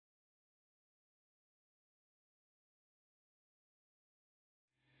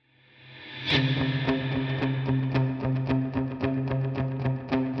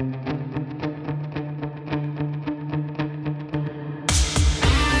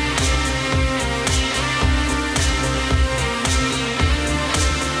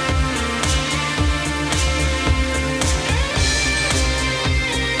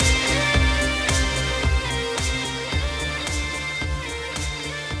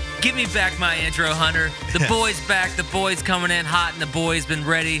Give me back my intro, Hunter. The boy's back. The boy's coming in hot, and the boy's been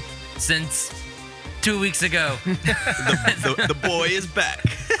ready since 2 weeks ago. the boy is back.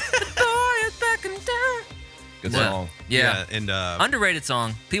 The boy is back in town. Good song. Yeah. And Underrated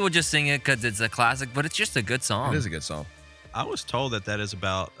song. People just sing it because it's a classic, but it's just a good song. It is a good song. I was told that is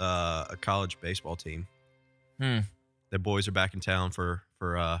about a college baseball team. The boys are back in town for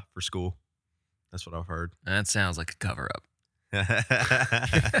school. That's what I've heard. That sounds like a cover-up.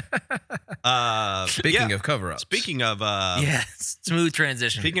 Speaking of cover-ups. Speaking of smooth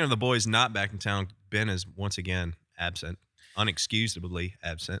transition. Speaking of the boys not back in town, Ben is once again absent, unexcusably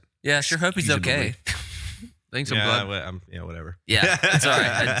absent. Yeah, sure hope he's okay. Thanks, I'm glad. Whatever. Yeah, it's all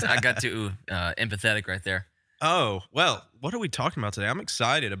right. I got too empathetic right there. Oh, well, what are we talking about today? I'm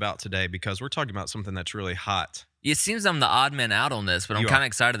excited about today because we're talking about something that's really hot. It seems I'm the odd man out on this, but I'm kind of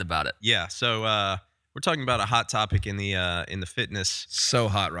excited about it. Yeah, so we're talking about a hot topic in the fitness. So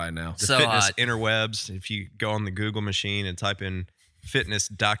hot right now. The fitness interwebs. If you go on the Google machine and type in fitness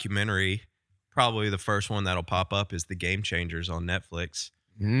documentary, probably the first one that'll pop up is The Game Changers on Netflix.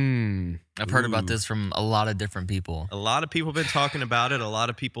 I've heard about this from a lot of different people. A lot of people have been talking about it. A lot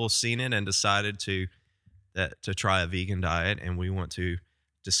of people have seen it and decided to try a vegan diet, and we want to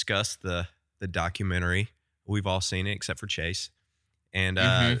discuss the documentary. We've all seen it except for Chase, and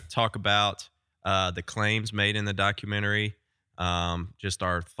talk about the claims made in the documentary, just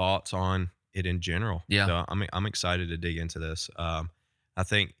our thoughts on it in general. Yeah, so I'm excited to dig into this. I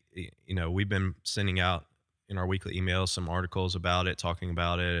think we've been sending out in our weekly emails some articles about it, talking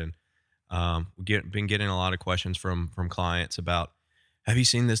about it, and been getting a lot of questions from clients about, have you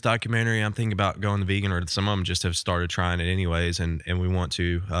seen this documentary? I'm thinking about going vegan, or some of them just have started trying it anyways, and we want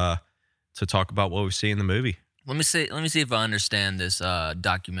to talk about what we see in the movie. Let me see if I understand this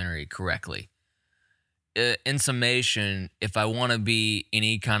documentary correctly. In summation, if I want to be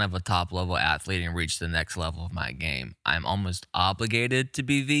any kind of a top level athlete and reach the next level of my game, I'm almost obligated to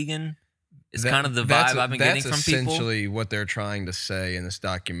be vegan. It's kind of the vibe I've been getting from people. That's essentially what they're trying to say in this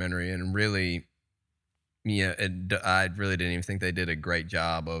documentary, and really, I really didn't even think they did a great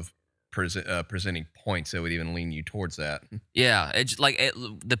job of presenting points that would even lean you towards that. Yeah, it's like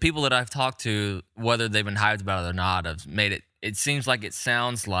the people that I've talked to, whether they've been hyped about it or not, have made it. It seems like it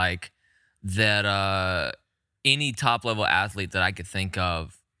sounds like that any top level athlete that I could think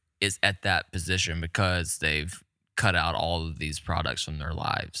of is at that position because they've cut out all of these products from their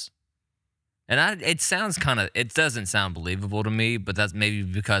lives. And it doesn't sound believable to me, but that's maybe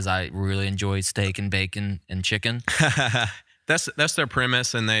because I really enjoy steak and bacon and chicken. That's their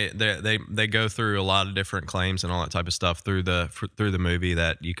premise, and they go through a lot of different claims and all that type of stuff through the movie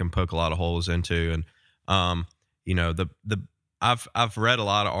that you can poke a lot of holes into. And I've read a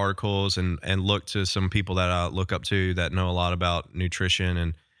lot of articles and looked to some people that I look up to that know a lot about nutrition,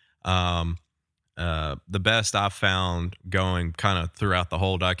 and the best I've found going kind of throughout the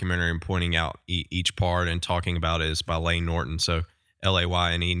whole documentary and pointing out each part and talking about it is by Layne Norton. So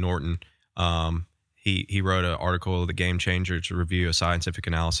Layne Norton. He wrote an article, The Game Changer, to review a scientific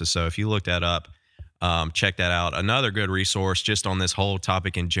analysis. So if you look that up, check that out. Another good resource just on this whole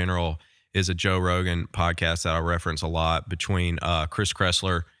topic in general is a Joe Rogan podcast that I reference a lot between Chris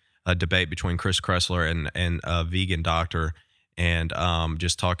Kressler, a debate between Chris Kressler and a vegan doctor, and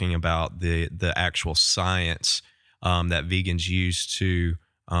just talking about the actual science that vegans use to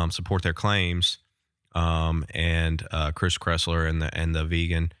support their claims. And Chris Kressler and the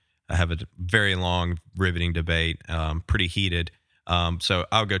vegan have a very long, riveting debate, pretty heated. So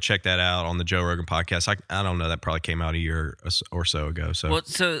I'll go check that out on the Joe Rogan podcast. I don't know, that probably came out a year or so ago. So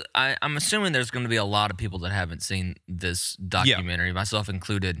I'm assuming there's going to be a lot of people that haven't seen this documentary, myself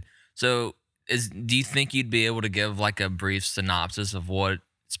included. So do you think you'd be able to give like a brief synopsis of what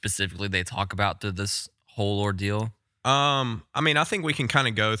specifically they talk about through this whole ordeal? I think we can kind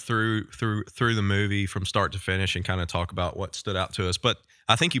of go through the movie from start to finish and kind of talk about what stood out to us. But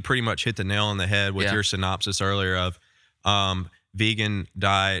I think you pretty much hit the nail on the head with your synopsis earlier of vegan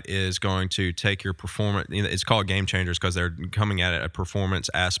diet is going to take your performance. It's called Game Changers because they're coming at it a performance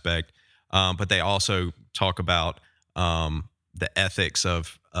aspect, but they also talk about the ethics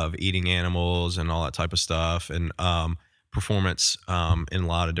of eating animals and all that type of stuff, and performance in a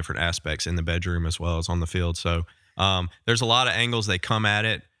lot of different aspects in the bedroom as well as on the field. So there's a lot of angles they come at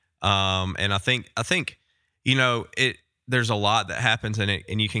it, and I think there's a lot that happens in it,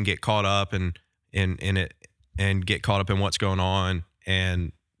 and you can get caught up in it and get caught up in what's going on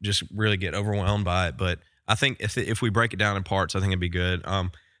and just really get overwhelmed by it. But I think if we break it down in parts, I think it'd be good.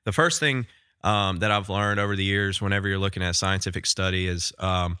 The first thing that I've learned over the years, whenever you're looking at a scientific study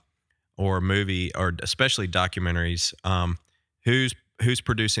or a movie, or especially documentaries, who's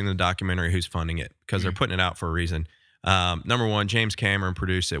producing the documentary, who's funding it, because they're putting it out for a reason. Number one, James Cameron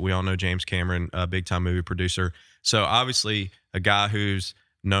produced it. We all know James Cameron, a big-time movie producer. So obviously, a guy who's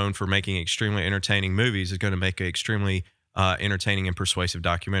known for making extremely entertaining movies is going to make an extremely entertaining and persuasive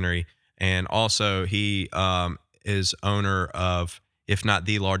documentary. And also, he is owner of, if not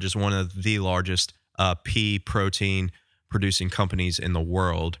the largest, one of the largest pea protein producing companies in the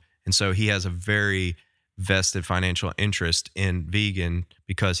world. And so he has a very vested financial interest in vegan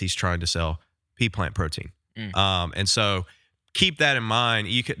because he's trying to sell pea plant protein. And so keep that in mind.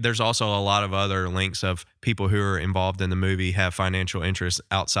 There's also a lot of other links of people who are involved in the movie have financial interests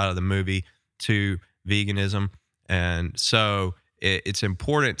outside of the movie to veganism. And so it's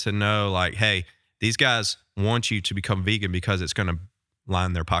important to know, like, hey, these guys want you to become vegan because it's going to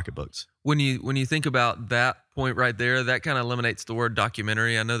line their pocketbooks. When you think about that point right there, that kind of eliminates the word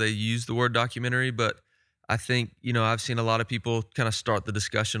documentary. I know they use the word documentary, but I think, I've seen a lot of people kind of start the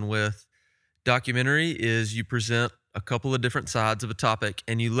discussion with documentary is you present a couple of different sides of a topic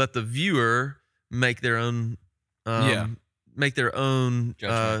and you let the viewer make their own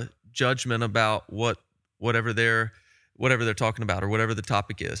judgment about whatever they're talking about or whatever the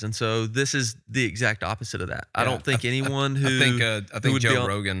topic is. And so this is the exact opposite of that. I don't think anyone who I think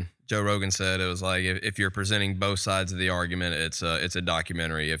Joe Rogan said it was like, if you're presenting both sides of the argument, it's a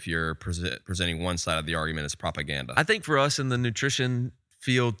documentary. If you're presenting one side of the argument, it's propaganda. I think for us in the nutrition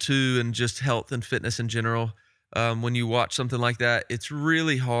field too, and just health and fitness in general, when you watch something like that, it's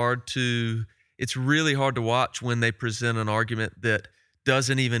really hard to watch when they present an argument that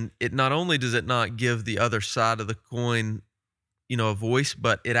not only does it not give the other side of the coin, a voice,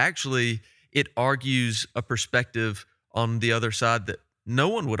 but it argues a perspective on the other side that no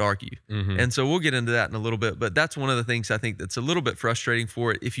one would argue. Mm-hmm. And so we'll get into that in a little bit, but that's one of the things I think that's a little bit frustrating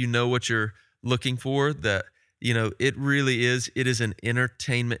for it. If you know what you're looking for, that, it really is, it is an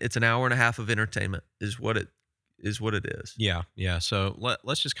entertainment. It's an hour and a half of entertainment is what it is. Yeah. Yeah. So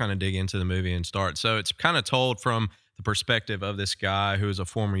let's just kind of dig into the movie and start. So it's kind of told from the perspective of this guy who is a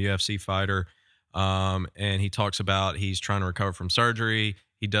former UFC fighter. And he talks about he's trying to recover from surgery.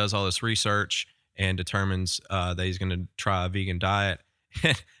 He does all this research and determines that he's going to try a vegan diet.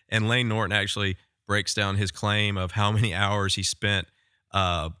 And Layne Norton actually breaks down his claim of how many hours he spent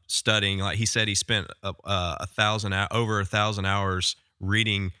studying. Like he said, he spent over 1,000 hours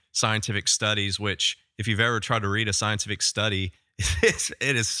reading scientific studies, which if you've ever tried to read a scientific study,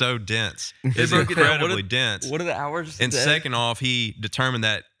 it is so dense. It's incredibly dense. What are the hours? And second off, he determined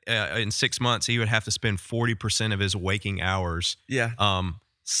that in 6 months, he would have to spend 40% of his waking hours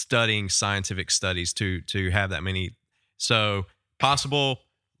studying scientific studies to have that many. So possible,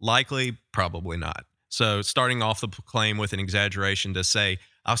 likely, probably not. So starting off the claim with an exaggeration to say,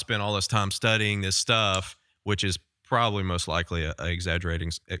 I've spent all this time studying this stuff, which is probably most likely a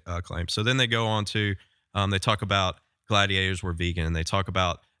exaggerating claim. So then they go on to, they talk about gladiators were vegan, and they talk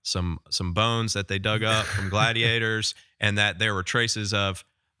about some bones that they dug up from gladiators, and that there were traces of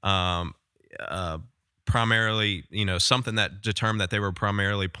primarily, something that determined that they were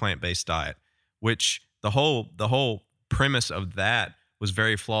primarily plant-based diet, which the whole premise of that was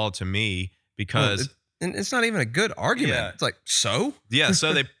very flawed to me because and it's not even a good argument. Yeah. It's like, so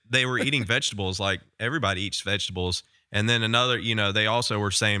they were eating vegetables, like everybody eats vegetables. And then another, they also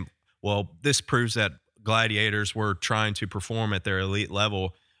were saying, well, this proves that gladiators were trying to perform at their elite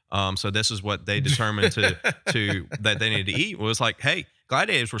level. So this is what they determined to that they needed to eat. It was like, hey,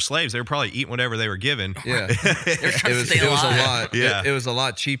 gladiators were slaves. They were probably eating whatever they were given. Yeah, it was a lot. Yeah, it was a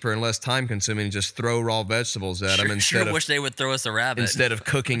lot cheaper and less time consuming to just throw raw vegetables at them instead of. Wish they would throw us a rabbit instead of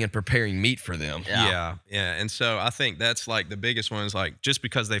cooking and preparing meat for them. Yeah. And so I think that's like the biggest one is like, just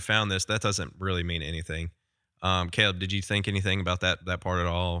because they found this, that doesn't really mean anything. Caleb, did you think anything about that part at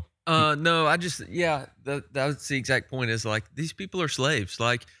all? No, that's the exact point is like, these people are slaves.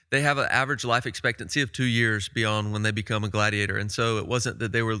 Like they have an average life expectancy of 2 years beyond when they become a gladiator. And so it wasn't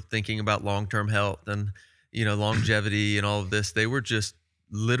that they were thinking about long-term health and, longevity and all of this. They were just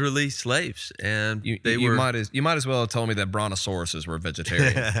literally slaves. And you might as well have told me that brontosauruses were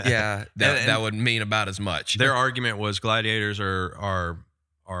vegetarian. Yeah. That would mean about as much. Their argument was gladiators are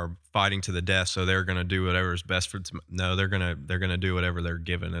fighting to the death, so they're going to do whatever is best for them. No, they're going to do whatever they're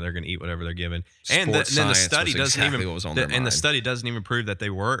given, and they're going to eat whatever they're given. And then the study doesn't even the study doesn't even prove that they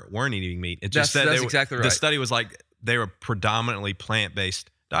weren't eating meat. It just said that's exactly right. The study was like they were predominantly plant-based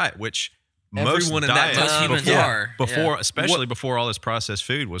diet, which everyone most humans are especially before all this processed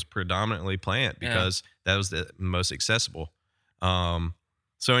food was predominantly plant because that was the most accessible. So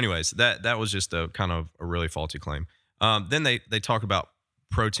anyways, that was just a kind of a really faulty claim. Then they talk about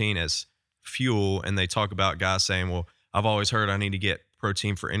protein as fuel, and they talk about guys saying, well, I've always heard I need to get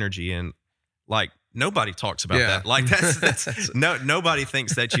protein for energy, and like nobody talks about Yeah. that. Like that's nobody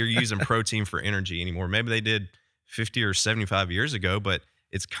thinks that you're using protein for energy anymore. Maybe they did 50 or 75 years ago, but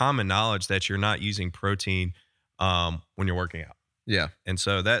it's common knowledge that you're not using protein when you're working out. Yeah. And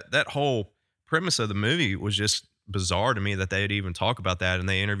so that whole premise of the movie was just bizarre to me that they'd even talk about that. And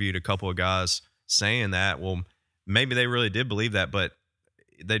they interviewed a couple of guys saying that. Well, maybe they really did believe that, but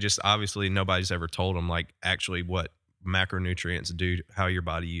they just obviously nobody's ever told them like actually what macronutrients do, how your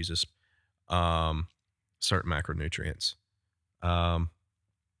body uses certain macronutrients.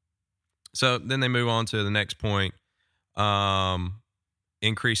 So then they move on to the next point.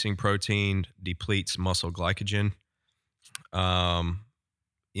 Increasing protein depletes muscle glycogen.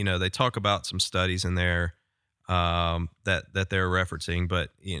 You know, they talk about some studies in there that they're referencing, but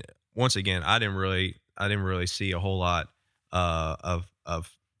you know, once again, I didn't really see a whole lot of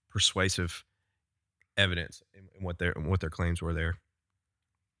persuasive evidence in what their claims were there.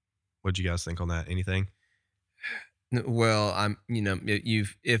 What'd you guys think on that? Anything? Well,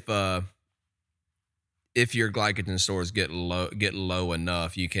 if your glycogen stores get low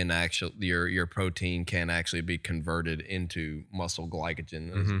enough, you can actually your protein can actually be converted into muscle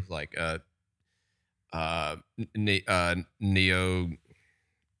glycogen. Mhm. It's like neo.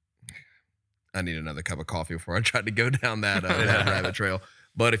 I need another cup of coffee before I try to go down that rabbit trail.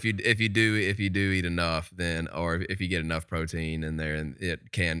 But if you do eat enough, then or if you get enough protein in there, and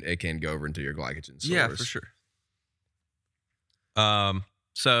it can go over into your glycogen stores. Yeah, for sure.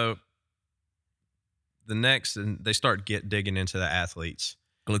 So the next, and they start digging into the athletes.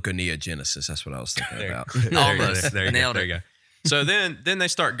 Gluconeogenesis. That's what I was thinking about. Almost. There you Nailed go. it. There you go. So then they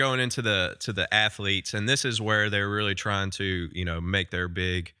start going into the athletes, and this is where they're really trying to, you know, make their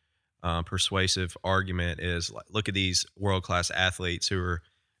big persuasive argument is like, look at these world-class athletes who are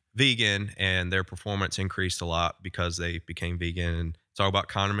vegan and their performance increased a lot because they became vegan. And talk about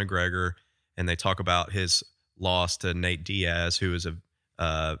Conor McGregor, and they talk about his loss to Nate Diaz, who is a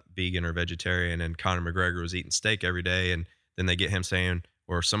vegan or vegetarian, and Conor McGregor was eating steak every day. And then they get him saying,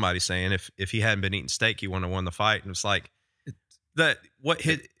 or somebody saying, if he hadn't been eating steak, he wouldn't have won the fight. And it's like that.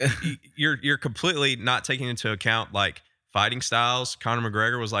 You're completely not taking into account like fighting styles. Conor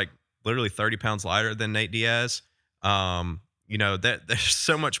McGregor was like literally 30 pounds lighter than Nate Diaz. You know, that there's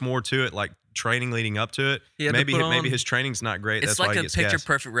so much more to it, like training leading up to it. He had to put on- Maybe his training's not great. It's That's why like he a gets picture gassed.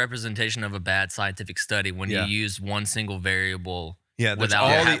 perfect representation of a bad scientific study when Yeah. you use one single variable Yeah, there's without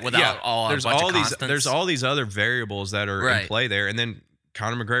all a bunch of constants. there's all these other variables that are in Right. play there, and then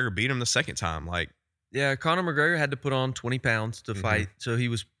Conor McGregor beat him the second time. Like, Yeah, Conor McGregor had to put on 20 pounds to fight. So he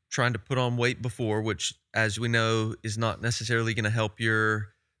was trying to put on weight before, which, as we know, is not necessarily going to help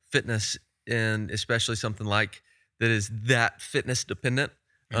your fitness, and especially something like that is that fitness dependent.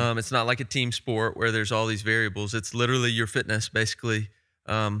 It's not like a team sport where there's all these variables. It's literally your fitness, basically.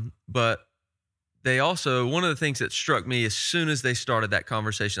 But they also, one of the things that struck me as soon as they started that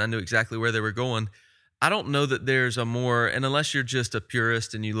conversation, I knew exactly where they were going. I don't know that there's a more, and unless you're just a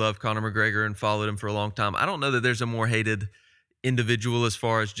purist and you love Conor McGregor and followed him for a long time, I don't know that there's a more hated individual as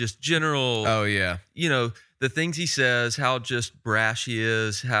far as just general, Oh yeah. you know, the things he says, how just brash he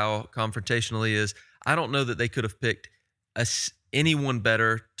is, how confrontational he is. I don't know that they could have picked anyone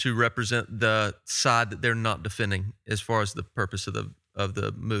better to represent the side that they're not defending as far as the purpose of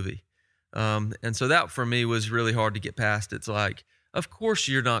the movie. And so that for me was really hard to get past. It's like, of course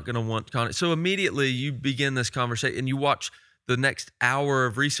you're not going to want Conor. So immediately you begin this conversation and you watch the next hour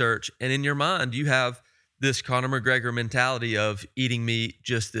of research, and in your mind you have this Conor McGregor mentality of eating meat,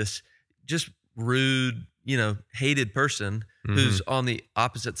 just rude, you know, hated person who's on the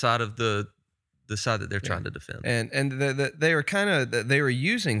opposite side of the side that they're trying to defend. And they were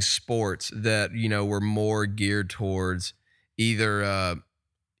using sports that, you know, were more geared towards either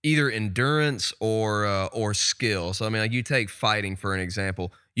endurance or skill. So I mean, like you take fighting for an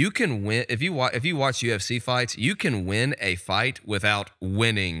example. You can win if you watch UFC fights. You can win a fight without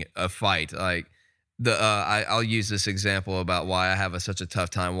winning a fight. Like I'll use this example about why I have such a tough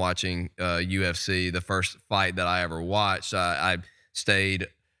time watching UFC. The first fight that I ever watched, I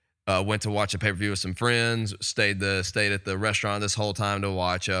went to watch a pay-per-view with some friends. Stayed at the restaurant this whole time to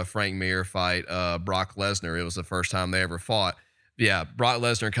watch Frank Mir fight Brock Lesnar. It was the first time they ever fought. Yeah, Brock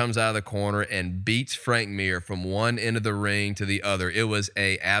Lesnar comes out of the corner and beats Frank Mir from one end of the ring to the other. It was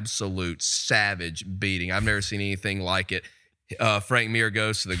a absolute savage beating. I've never seen anything like it. Frank Mir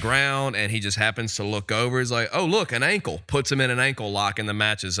goes to the ground and he just happens to look over. He's like, oh, look, an ankle. Puts him in an ankle lock and the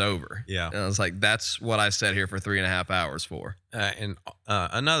match is over. Yeah. And I was like, that's what I sat here for 3.5 hours for. and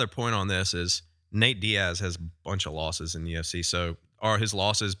another point on this is Nate Diaz has a bunch of losses in the UFC. So are his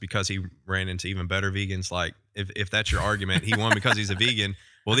losses because he ran into even better vegans like if that's your argument, he won because he's a vegan.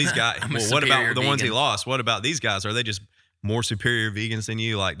 Well, these guys. I'm a Well, what about superior the ones he vegan. lost? What about these guys? Are they just more superior vegans than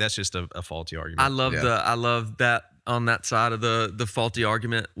you? Like that's just a faulty argument. I love that on that side of the faulty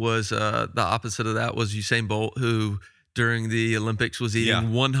argument was the opposite of that was Usain Bolt, who during the Olympics was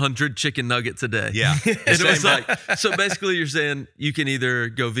eating 100 chicken nuggets a day. Yeah. And it was like, so basically you're saying you can either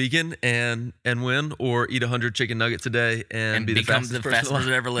go vegan and win, or eat 100 chicken nuggets a day and be become the the fastest person fastest alive.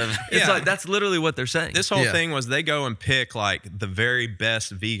 to ever live. It's Yeah. like, that's literally what they're saying. This whole Yeah. thing was they go and pick like the very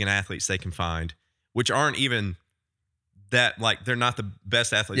best vegan athletes they can find, which aren't even that, like they're not the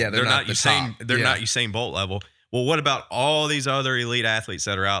best athletes. Yeah, they're not the Usain. top. They're Yeah. not Usain Bolt level. Well, what about all these other elite athletes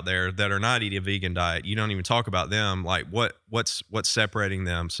that are out there that are not eating a vegan diet? You don't even talk about them. Like what's separating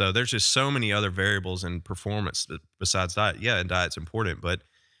them? So there's just so many other variables in performance besides diet. Yeah, and diet's important, but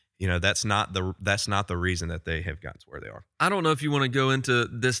that's not the reason that they have gotten to where they are. I don't know if you want to go into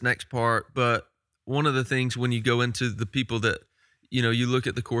this next part, but one of the things when you go into the people that, you look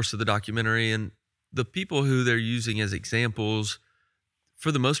at the course of the documentary, and the people who they're using as examples,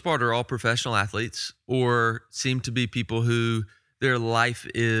 for the most part, are all professional athletes or seem to be people who their life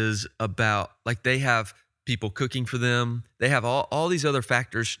is about, like they have people cooking for them. They have all these other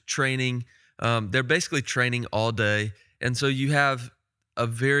factors, training. They're basically training all day. And so you have a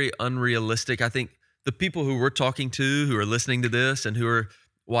very unrealistic, I think the people who we're talking to, who are listening to this and who are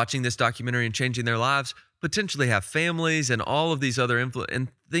watching this documentary and changing their lives, potentially have families and all of these other and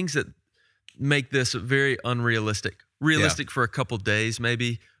things that make this very unrealistic. Realistic for a couple days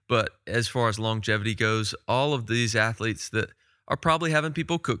maybe, but as far as longevity goes, all of these athletes that are probably having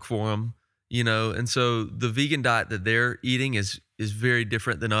people cook for them, and so the vegan diet that they're eating is very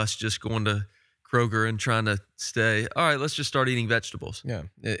different than us just going to Kroger and trying to stay, all right, let's just start eating vegetables. Yeah,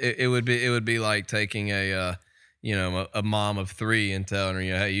 it would be like taking a mom of 3 and telling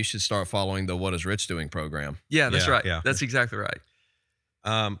her, hey, you should start following the What Is Rich Doing program. Yeah, that's Yeah, right. yeah. That's exactly right.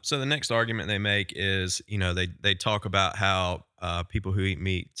 So the next argument they make is, they talk about how people who eat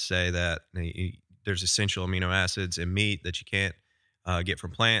meat say that there's essential amino acids in meat that you can't get from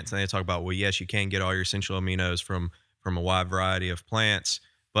plants, and they talk about, well, yes, you can get all your essential aminos from a wide variety of plants,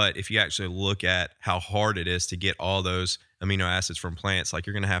 but if you actually look at how hard it is to get all those amino acids from plants, like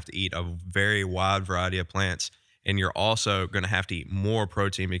you're going to have to eat a very wide variety of plants, and you're also going to have to eat more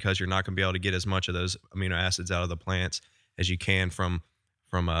protein because you're not going to be able to get as much of those amino acids out of the plants as you can from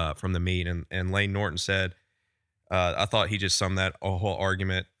the meat. And Lane Norton said, I thought he just summed that whole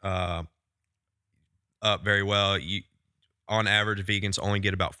argument up very well. On average, vegans only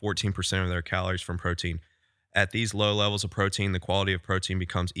get about 14% of their calories from protein. At these low levels of protein, the quality of protein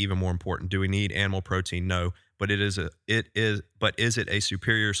becomes even more important. Do we need animal protein? No, but is it a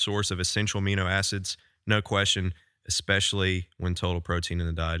superior source of essential amino acids? No question, especially when total protein in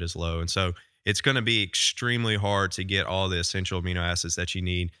the diet is low. And so it's going to be extremely hard to get all the essential amino acids that you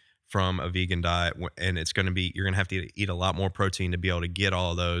need from a vegan diet. And you're going to have to eat a lot more protein to be able to get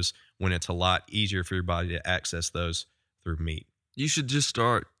all of those, when it's a lot easier for your body to access those through meat. You should just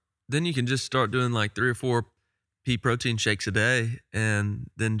start, then you can just start doing like 3 or 4 pea protein shakes a day, and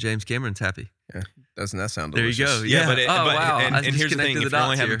then James Cameron's happy. Yeah, doesn't that sound There delicious? you go. Yeah. Wow. I And just here's the thing: connected if the you're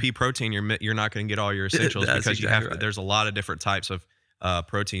only dots having here. pea protein, you're not going to get all your essentials That's because exactly right. there's a lot of different types of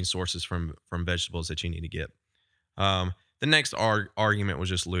protein sources from vegetables that you need to get. The next argument was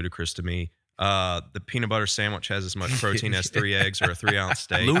just ludicrous to me. The peanut butter sandwich has as much protein as 3 eggs or a 3-ounce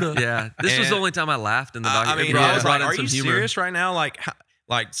steak. Yeah, this was the And- only time I laughed in the I documentary. mean, I was It brought like, in are some you humor. serious right now?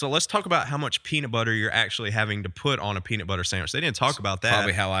 So let's talk about how much peanut butter you're actually having to put on a peanut butter sandwich. They didn't talk about that.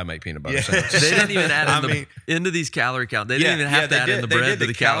 Probably how I make peanut butter Yeah. sandwiches. They didn't even add I mean, into these calorie count. They didn't even have to add in the they bread did to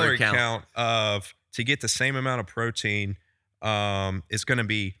the calorie count. of to get the same amount of protein. It's going to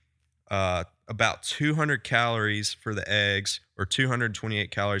be about 200 calories for the eggs, or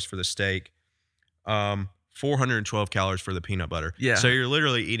 228 calories for the steak, 412 calories for the peanut butter. Yeah. So you're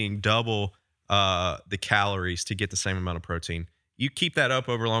literally eating double the calories to get the same amount of protein. You keep that up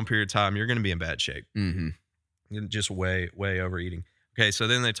over a long period of time, you're going to be in bad shape. Mm-hmm. You're just way overeating. Okay, so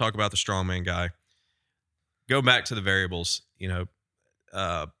then they talk about the strongman guy. Go back to the variables.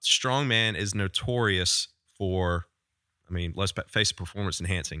 Strongman is notorious for, let's face it, performance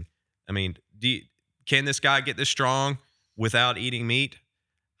enhancing. Can this guy get this strong without eating meat?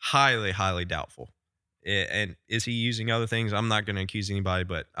 Highly, highly doubtful. And is he using other things? I'm not going to accuse anybody,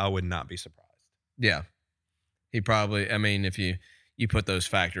 but I would not be surprised. Yeah. He probably, if you put those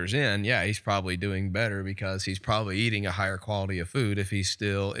factors in, yeah, he's probably doing better because he's probably eating a higher quality of food if he's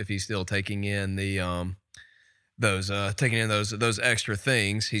still taking in those extra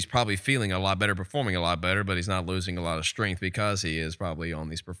things. He's probably feeling a lot better, performing a lot better, but he's not losing a lot of strength because he is probably on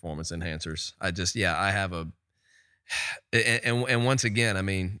these performance enhancers. I have a And once again, I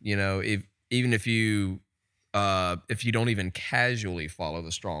mean, you know, even if you don't even casually follow the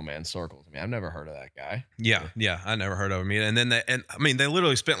strongman circles, I mean, I've never heard of that guy. Yeah, I never heard of him either. And then they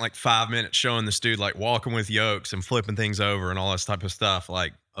literally spent like 5 minutes showing this dude like walking with yokes and flipping things over and all this type of stuff.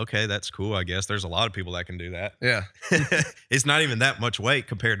 Like, okay, that's cool. I guess there's a lot of people that can do that. Yeah. It's not even that much weight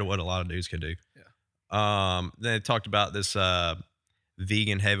compared to what a lot of dudes can do. Yeah. They talked about this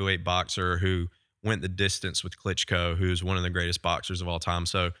vegan heavyweight boxer who went the distance with Klitschko, who's one of the greatest boxers of all time.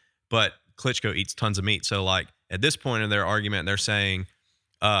 So, but Klitschko eats tons of meat. So, like at this point in their argument, they're saying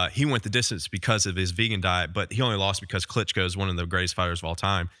he went the distance because of his vegan diet, but he only lost because Klitschko is one of the greatest fighters of all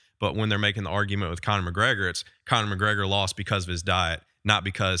time. But when they're making the argument with Conor McGregor, it's Conor McGregor lost because of his diet, not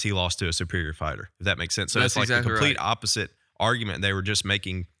because he lost to a superior fighter. If that makes sense. So That's it's like exactly the complete right. opposite argument. They were just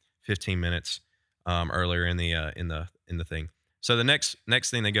making 15 minutes earlier in the thing. So the next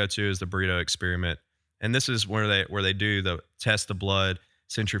thing they go to is the burrito experiment, and this is where they do the test the blood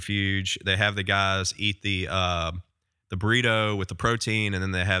centrifuge. They have the guys eat the burrito with the protein, and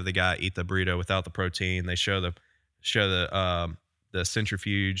then they have the guy eat the burrito without the protein. They show the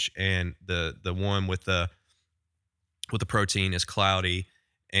centrifuge, and the one with the protein is cloudy,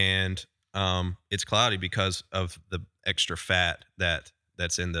 and it's cloudy because of the extra fat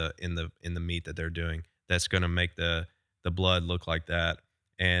that's in the meat that they're doing. That's going to make the blood look like that,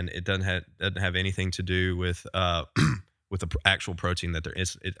 and it doesn't have anything to do with with the actual protein that there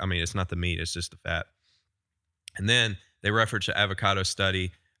is. I mean, it's not the meat; it's just the fat. And then they reference an avocado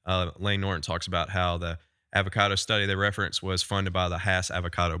study. Lane Norton talks about how the avocado study they reference was funded by the Hass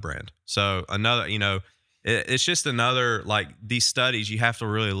avocado brand. So another, it's just another, like, these studies, you have to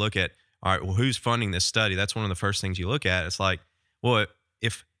really look at, all right, well, who's funding this study? That's one of the first things you look at. It's like, well,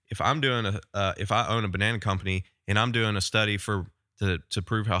 if I'm doing if I own a banana company and I'm doing a study to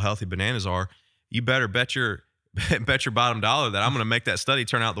prove how healthy bananas are, you better bet your bottom dollar that I'm going to make that study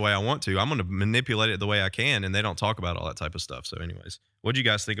turn out the way I want to. I'm going to manipulate it the way I can, and they don't talk about all that type of stuff. So anyways, what do you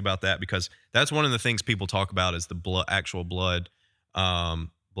guys think about that? Because that's one of the things people talk about is the actual blood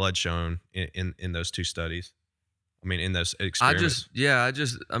shown in those two studies. I mean, in those experiments.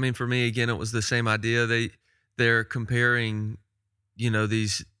 I mean, for me, again, it was the same idea. They're comparing, I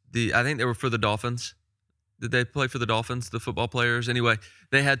think they were for the Dolphins. Did they play for the Dolphins, the football players? Anyway,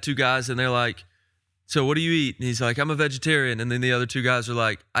 they had two guys, and they're like, so what do you eat? And he's like, I'm a vegetarian. And then the other two guys are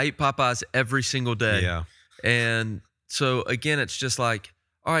like, I eat Popeyes every single day. Yeah. And so again, it's just like,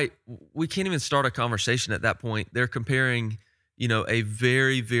 all right, we can't even start a conversation at that point. They're comparing, a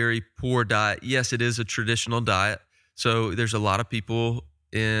very, very poor diet. Yes, it is a traditional diet. So there's a lot of people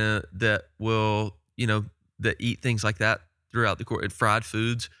that will, that eat things like that throughout the course, fried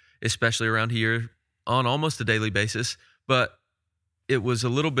foods, especially around here on almost a daily basis. But it was a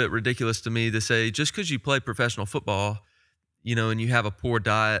little bit ridiculous to me to say, just because you play professional football, and you have a poor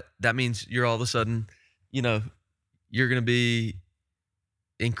diet, that means you're all of a sudden, you're going to be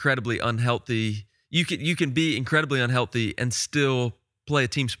incredibly unhealthy. You can be incredibly unhealthy and still play a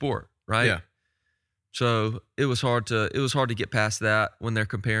team sport, right? Yeah. So it was hard to get past that when they're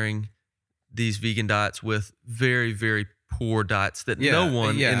comparing these vegan diets with very, very poor diets that no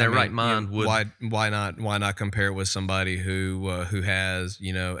one in their right mind would. Why not compare it with somebody who has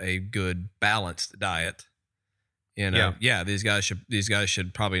a good balanced diet? These guys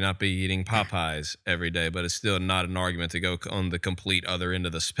should probably not be eating Popeyes every day, but it's still not an argument to go on the complete other end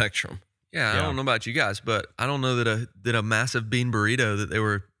of the spectrum. Yeah, I don't know about you guys, but I don't know that a massive bean burrito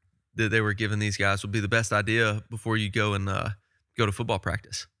that they were giving these guys would be the best idea before you go and go to football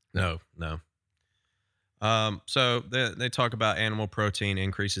practice. No. So they talk about animal protein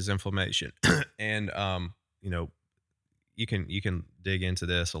increases inflammation, and you can dig into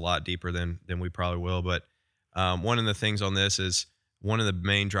this a lot deeper than we probably will. But one of the things on this is one of the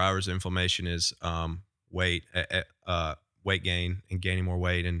main drivers of inflammation is weight gain and gaining more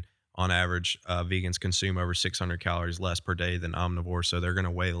weight. And on average, vegans consume over 600 calories less per day than omnivores, so they're going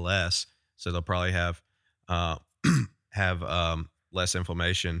to weigh less. So they'll probably have less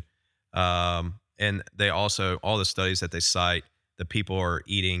inflammation. And they also, all the studies that they cite, the people are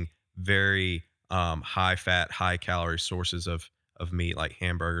eating very high fat, high calorie sources of meat, like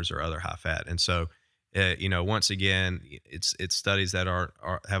hamburgers or other high fat. And so, once again, it's studies that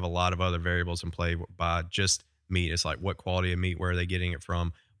have a lot of other variables in play by just meat. It's like, what quality of meat, where are they getting it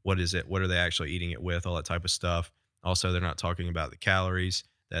from? What is it? What are they actually eating it with? All that type of stuff. Also, they're not talking about the calories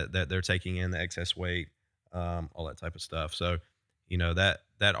that they're taking in, the excess weight, all that type of stuff. So, that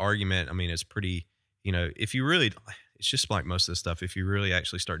argument, I mean, it's pretty, if you really, it's just like most of this stuff. If you really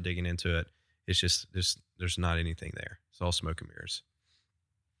actually start digging into it, it's just, there's not anything there. It's all smoke and mirrors.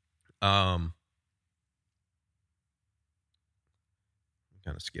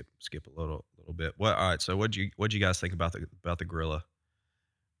 kind of skip a little bit. All right. So what'd you guys think about the gorilla?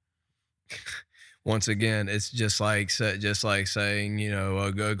 Once again, it's just like saying,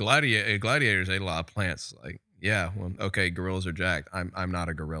 gladiators ate a lot of plants. Like, yeah, well, okay, gorillas are jacked. I'm not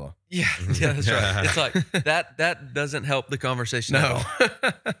a gorilla. Yeah, that's right. It's like that doesn't help the conversation at all.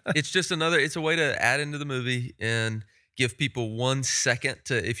 It's just it's a way to add into the movie and give people 1 second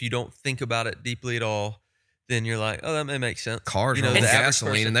to, if you don't think about it deeply at all, then you're like, oh, that may make sense. Cars You know, run the on average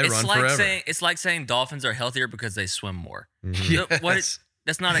gasoline and person- they It's run like forever. it's like saying dolphins are healthier because they swim more. Mhm. Yes.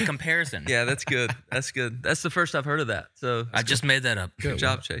 That's not a comparison. Yeah, that's good. That's good. That's the first I've heard of that. So I just made that up. good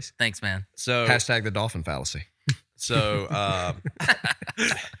job, Chase. Thanks, man. So Hashtag the dolphin fallacy. So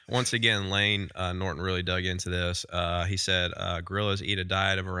once again, Lane Norton really dug into this. He said gorillas eat a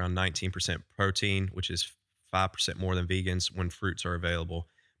diet of around 19% protein, which is 5% more than vegans when fruits are available.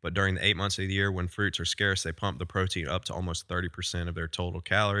 But during the 8 months of the year when fruits are scarce, they pump the protein up to almost 30% of their total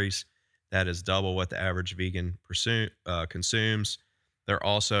calories. That is double what the average vegan consumes. They're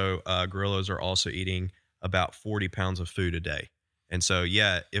also gorillas are also eating about 40 pounds of food a day. And so,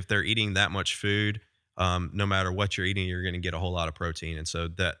 yeah, if they're eating that much food, no matter what you're eating, you're going to get a whole lot of protein. And so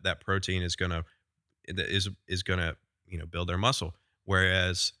that protein is going to build their muscle.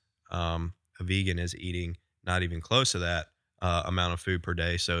 Whereas a vegan is eating not even close to that amount of food per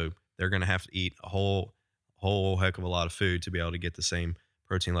day. So they're going to have to eat a whole heck of a lot of food to be able to get the same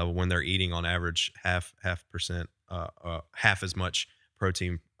protein level when they're eating on average half as much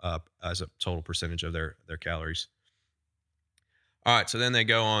protein as a total percentage of their calories. All right, so then they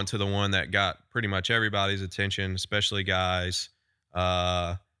go on to the one that got pretty much everybody's attention, especially guys,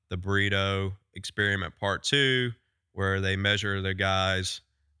 the burrito experiment part 2, where they measure the guys'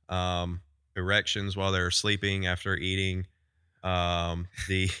 erections while they're sleeping after eating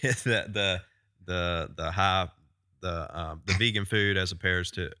the vegan food as compared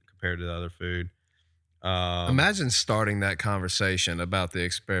to the other food. Imagine starting that conversation about the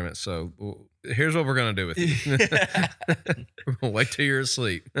experiment. So here's what we're going to do with you. We're going to wait till you're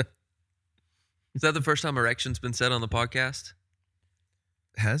asleep. Is that the first time erection's been said on the podcast?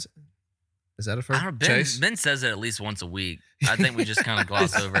 Is that a I first? don't know, Chase? Ben says it at least once a week. I think we just kind of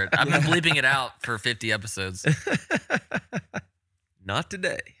gloss over it. I've been bleeping it out for 50 episodes. Not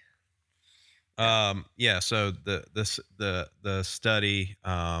today. Yeah. So the study,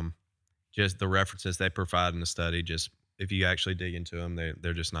 just the references they provide in the study, just if you actually dig into them,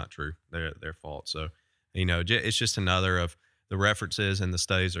 they're just not true. They're false. So, it's just another of the references and the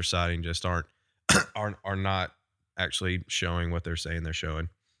studies they're citing just aren't not actually showing what they're saying they're showing.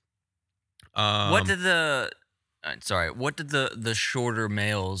 What did the shorter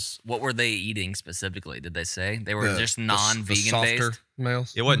males, what were they eating specifically? Did they say they were just non-vegan the softer based?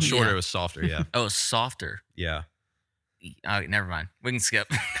 males? It wasn't shorter; Yeah. it was softer. Yeah, Oh, softer. yeah. Never mind. We can skip.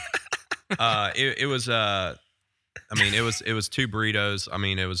 It was it was 2 burritos. I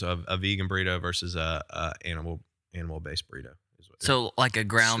mean, it was a vegan burrito versus a animal based burrito. So like a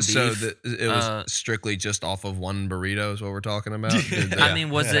ground beef. So it was strictly just off of one burrito is what we're talking about? I mean,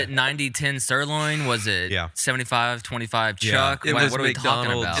 was it 90-10 sirloin? Was it 75-25 chuck? It What, was what are we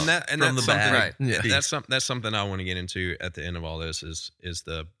talking McDonald's. about? and From that's the something, bag. Right. Yeah. that's something I want to get into at the end of all this is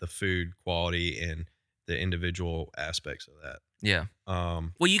the food quality and the individual aspects of that. Yeah.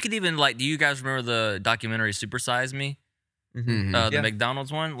 Well, you could even do you guys remember the documentary Super Size Me? Mhm. The Yeah.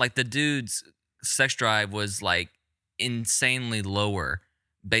 McDonald's one? Like the dude's sex drive was like insanely lower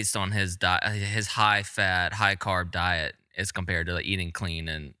based on his his high fat, high carb diet as compared to eating clean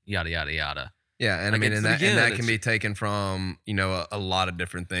and yada yada yada. Yeah, and Like, I mean, it's- and that again, can it's- be taken from a lot of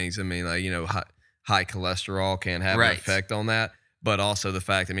different things. I mean, high cholesterol can have Right. an effect on that, but also the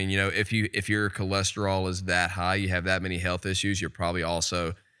fact, I mean, if your cholesterol is that high, you have that many health issues. You're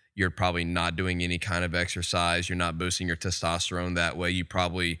probably not doing any kind of exercise. You're not boosting your testosterone that way. You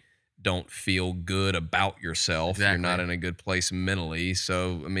probably don't feel good about yourself. You're not Exactly. in a good place mentally.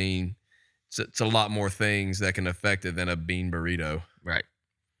 So, I mean, it's a lot more things that can affect it than a bean burrito. Right.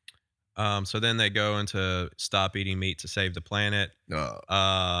 So then they go into stop eating meat to save the planet.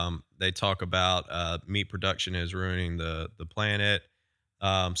 They talk about meat production is ruining the planet.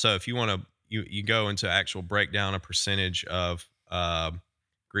 So if you want to, you go into actual breakdown, a percentage of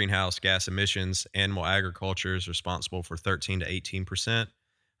greenhouse gas emissions. Animal agriculture is responsible for 13 to 18%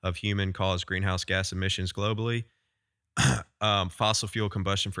 of human-caused greenhouse gas emissions globally. Fossil fuel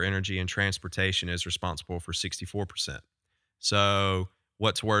combustion for energy and transportation is responsible for 64%. So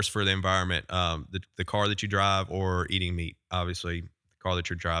what's worse for the environment, the car that you drive or eating meat? Obviously, the car that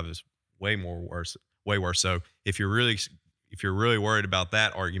you drive is way worse. So if you're really worried about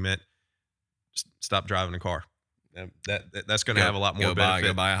that argument, stop driving a car. That's going to have a lot more benefit.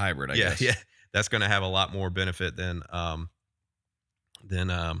 Go buy a hybrid, I guess. Yeah, that's going to have a lot more benefit than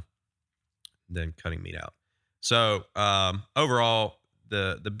cutting meat out. So overall,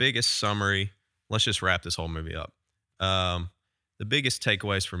 the biggest summary. Let's just wrap this whole movie up. The biggest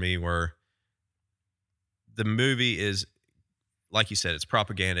takeaways for me were the movie is, like you said, it's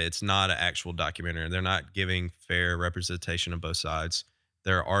propaganda. It's not an actual documentary. They're not giving fair representation of both sides.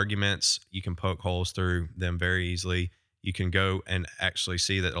 There are arguments. You can poke holes through them very easily. You can go and actually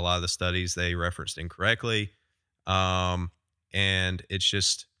see that a lot of the studies they referenced incorrectly. And it's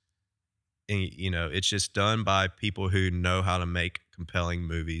just, it's just done by people who know how to make compelling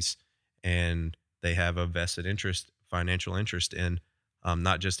movies, and they have a vested interest, financial interest in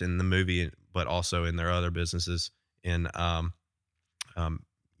not just in the movie, but also in their other businesses in,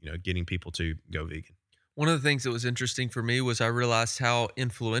 getting people to go vegan. One of the things that was interesting for me was I realized how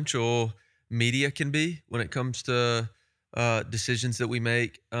influential media can be when it comes to decisions that we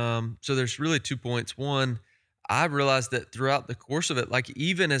make. So there's really 2 points. One, I realized that throughout the course of it, like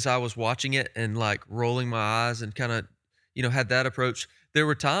even as I was watching it and like rolling my eyes and kind of, had that approach, there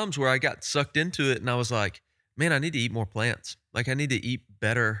were times where I got sucked into it and I was like, man, I need to eat more plants. Like I need to eat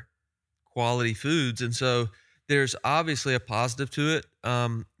better quality foods. And so there's obviously a positive to it.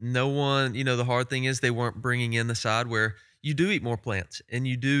 No one, the hard thing is they weren't bringing in the side where you do eat more plants and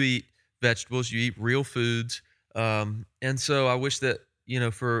you do eat vegetables, you eat real foods. And so I wish that,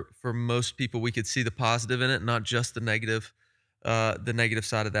 for most people, we could see the positive in it, not just the negative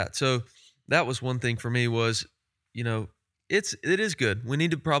side of that. So that was one thing for me was, it is good. We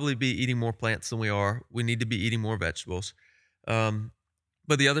need to probably be eating more plants than we are. We need to be eating more vegetables.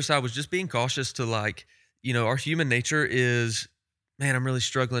 But the other side was just being cautious to our human nature is, man, I'm really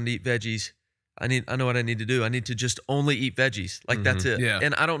struggling to eat veggies. I know what I need to do. I need to just only eat veggies. Like that's it. Yeah.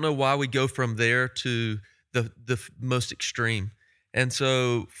 And I don't know why we go from there to the most extreme. And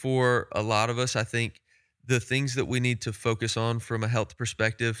so for a lot of us, I think the things that we need to focus on from a health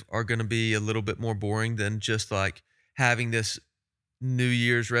perspective are going to be a little bit more boring than just like having this New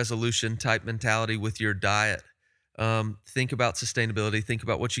Year's resolution type mentality with your diet. Think about sustainability. Think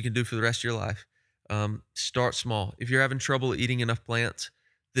about what you can do for the rest of your life. Start small. If you're having trouble eating enough plants,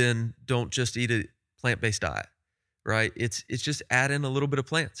 then don't just eat a plant-based diet, right? It's just add in a little bit of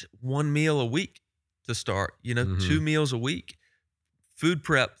plants. 1 meal a week to start, 2 meals a week. Food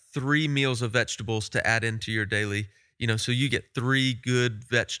prep 3 meals of vegetables to add into your daily, so you get 3 good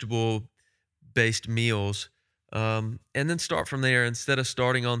vegetable-based meals. And then start from there instead of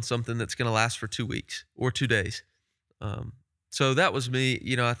starting on something that's going to last for 2 weeks or 2 days. So that was me.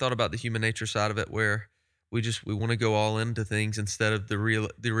 I thought about the human nature side of it, where we want to go all into things instead of the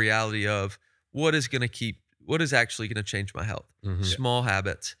reality of what is actually going to change my health. Small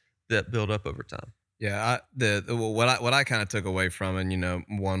habits that build up over time. Yeah, what I kind of took away from it,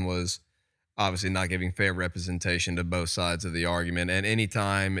 one was obviously not giving fair representation to both sides of the argument. And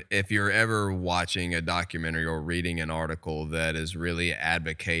anytime, if you're ever watching a documentary or reading an article that is really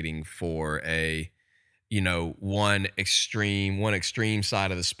advocating for one extreme side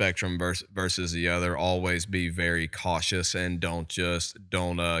of the spectrum versus the other, always be very cautious and don't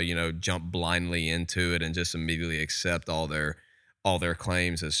jump blindly into it and just immediately accept all their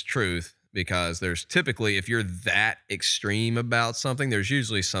claims as truth. Because there's typically, if you're that extreme about something, there's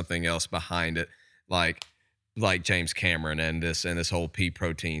usually something else behind it, like James Cameron and this whole pea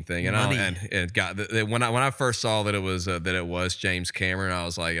protein thing. And when I first saw that it was James Cameron, I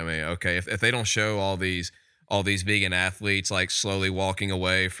was like, okay, if they don't show all these vegan athletes like slowly walking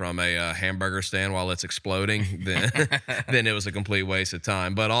away from a hamburger stand while it's exploding, then it was a complete waste of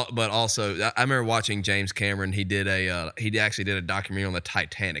time. But also, I remember watching James Cameron. He actually did a documentary on the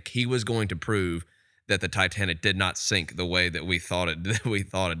Titanic. He was going to prove that the Titanic did not sink the way that we thought it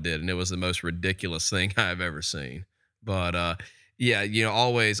did, and it was the most ridiculous thing I've ever seen. But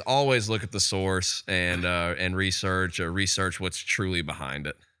always look at the source and research what's truly behind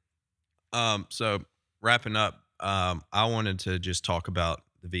it. So wrapping up, I wanted to just talk about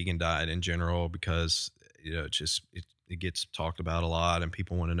the vegan diet in general because it gets talked about a lot and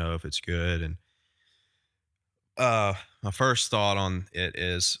people want to know if it's good. And my first thought on it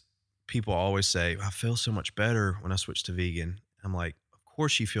is people always say, I feel so much better when I switch to vegan. I'm like, of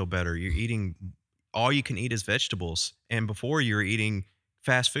course you feel better. You're eating all you can eat is vegetables. And before you were eating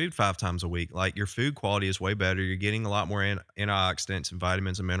fast food 5 times a week. Like your food quality is way better. You're getting a lot more antioxidants and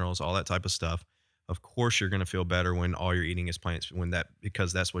vitamins and minerals, all that type of stuff. Of course, you're going to feel better when all you're eating is plants,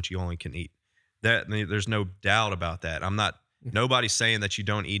 because that's what you only can eat. There's no doubt about that. Nobody's saying that you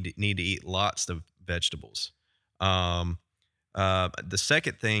don't need to eat lots of vegetables. The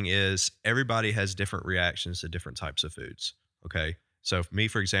second thing is everybody has different reactions to different types of foods. Okay. So for me,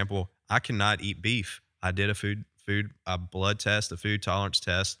 for example, I cannot eat beef. I did a blood test, a food tolerance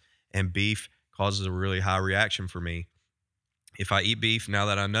test, and beef causes a really high reaction for me. If I eat beef, now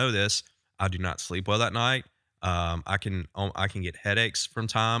that I know this, I do not sleep well at night. I can get headaches from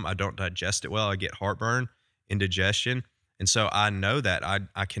time. I don't digest it well. I get heartburn, indigestion, and so I know that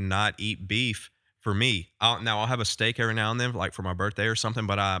I cannot eat beef. For me, I'll have a steak every now and then, like for my birthday or something.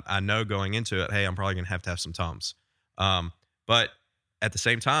 But I know going into it, hey, I'm probably gonna have to have some Tums. But at the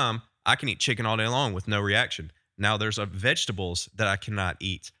same time, I can eat chicken all day long with no reaction. Now there's vegetables that I cannot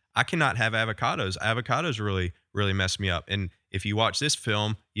eat. I cannot have avocados. Avocados really, really mess me up. And if you watch this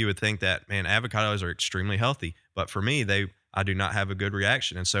film, you would think that, man, avocados are extremely healthy. But for me, I do not have a good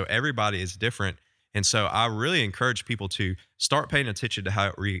reaction. And so everybody is different. And so I really encourage people to start paying attention to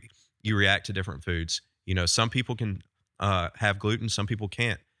how you react to different foods. You know, some people can have gluten, some people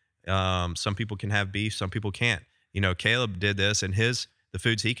can't. Some people can have beef, some people can't. You know, Caleb did this, and the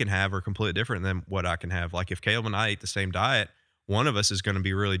foods he can have are completely different than what I can have. Like if Caleb and I eat the same diet, one of us is going to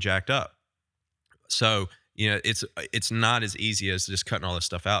be really jacked up. So, you know, it's not as easy as just cutting all this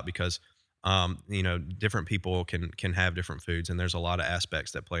stuff out because, you know, different people can have different foods, and there's a lot of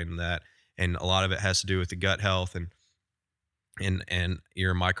aspects that play into that, and a lot of it has to do with the gut health and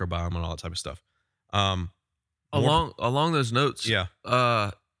your microbiome and all that type of stuff. Along those notes, yeah.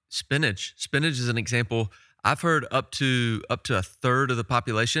 Spinach is an example. I've heard up to a third of the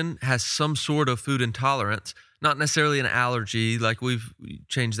population has some sort of food intolerance, not necessarily an allergy, like we've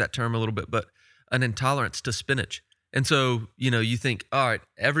changed that term a little bit, but an intolerance to spinach. And so, you know, you think, all right,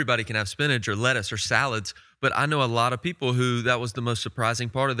 everybody can have spinach or lettuce or salads, but I know a lot of people who that was the most surprising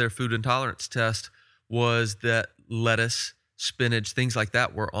part of their food intolerance test was that lettuce, spinach, things like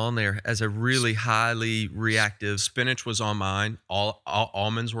that were on there as a really highly reactive. Spinach was on mine. All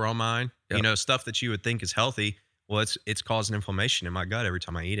almonds were on mine. Yep. You know, stuff that you would think is healthy. Well, it's causing inflammation in my gut every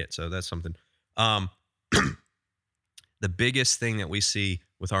time I eat it. So that's something. The biggest thing that we see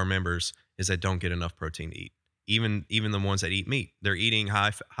with our members is they don't get enough protein to eat. Even the ones that eat meat, they're eating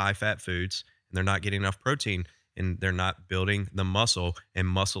high fat foods and they're not getting enough protein and they're not building the muscle. And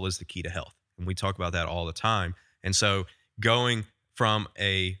muscle is the key to health. And we talk about that all the time. And so going from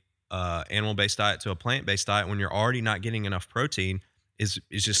a animal-based diet to a plant-based diet when you're already not getting enough protein is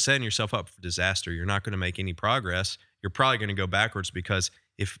just setting yourself up for disaster. You're not going to make any progress. You're probably going to go backwards because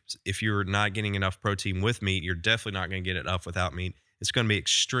if you're not getting enough protein with meat, you're definitely not going to get enough without meat. It's going to be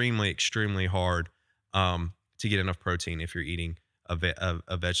extremely, extremely hard to get enough protein if you're eating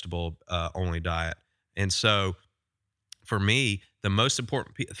a vegetable only diet. And so for me, the most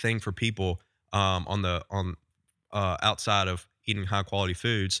important thing for people outside of eating high quality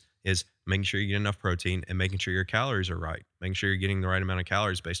foods is making sure you get enough protein and making sure your calories are right, making sure you're getting the right amount of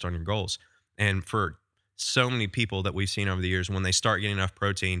calories based on your goals. And for so many people that we've seen over the years, when they start getting enough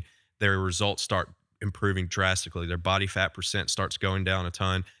protein, their results start improving drastically. Their body fat percent starts going down a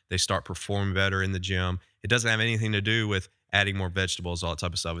ton. They start performing better in the gym. It doesn't have anything to do with adding more vegetables, all that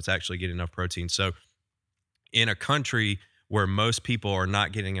type of stuff. It's actually getting enough protein. So in a country where most people are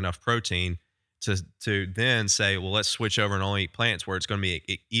not getting enough protein, to then say, well, let's switch over and only eat plants, where it's going to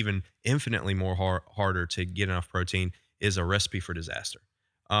be even infinitely more harder to get enough protein, is a recipe for disaster.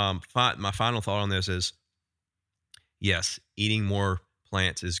 My final thought on this is, yes, eating more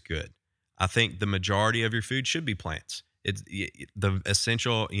plants is good. I think the majority of your food should be plants. It's the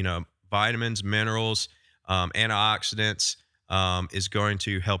essential, you know, vitamins, minerals, antioxidants is going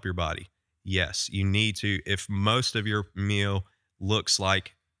to help your body. Yes, you need to. If most of your meal looks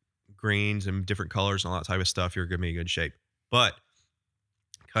like greens and different colors and all that type of stuff, you're going to be in good shape. But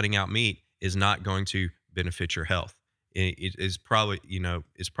cutting out meat is not going to benefit your health. It is probably, you know,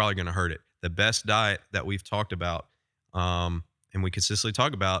 it's probably going to hurt it. The best diet that we've talked about, and we consistently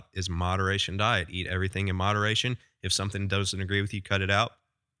talk about, is moderation diet. Eat everything in moderation. If something doesn't agree with you, cut it out.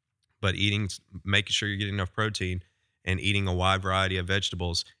 But making sure you're getting enough protein and eating a wide variety of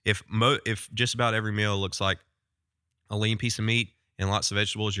vegetables. If just about every meal looks like a lean piece of meat and lots of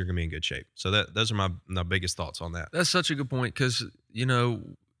vegetables, you're going to be in good shape. So those are my biggest thoughts on that. That's such a good point because, you know,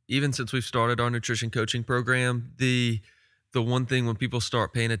 even since we've started our nutrition coaching program, the one thing when people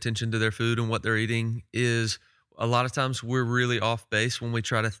start paying attention to their food and what they're eating is a lot of times we're really off base when we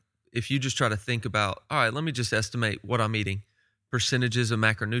if you just try to think about, all right, let me just estimate what I'm eating, percentages of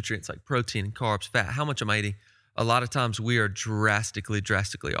macronutrients like protein, carbs, fat, how much am I eating? A lot of times we are drastically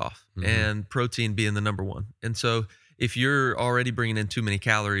off, and protein being the number one. And so if you're already bringing in too many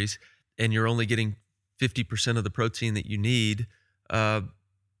calories and you're only getting 50% of the protein that you need,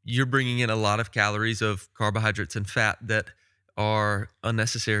 you're bringing in a lot of calories of carbohydrates and fat that are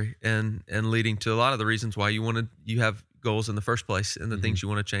unnecessary and leading to a lot of the reasons why you have goals in the first place and the things you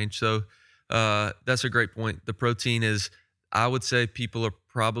want to change. So that's a great point. The protein is, I would say people are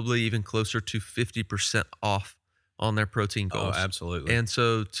probably even closer to 50% off on their protein goals. Oh, absolutely. And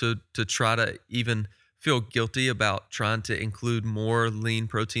so to try to even feel guilty about trying to include more lean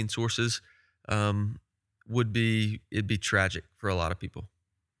protein sources it'd be tragic for a lot of people.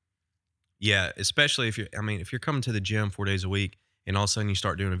 Yeah, especially if you're coming to the gym 4 days a week and all of a sudden you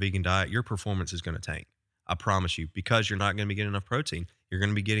start doing a vegan diet, your performance is going to tank. I promise you, because you're not going to be getting enough protein. You're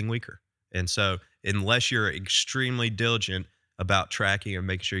going to be getting weaker. And so unless you're extremely diligent about tracking and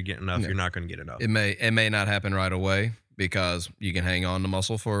making sure you're getting enough, you're not going to get enough. It may not happen right away because you can hang on to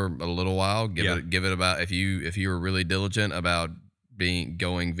muscle for a little while. Give it about, if you were really diligent about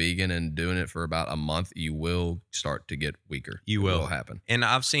going vegan and doing it for about a month, you will start to get weaker. It will happen. And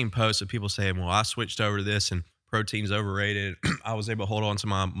I've seen posts of people saying, well, I switched over to this and protein's overrated. I was able to hold on to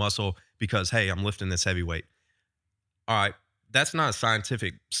my muscle because, hey, I'm lifting this heavy weight. All right. That's not a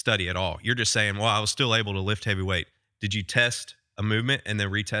scientific study at all. You're just saying, well, I was still able to lift heavy weight. Did you test a movement and then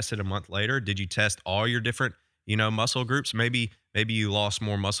retest it a month later? Did you test all your different, muscle groups? Maybe you lost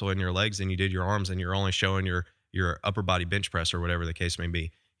more muscle in your legs than you did your arms and you're only showing your upper body bench press or whatever the case may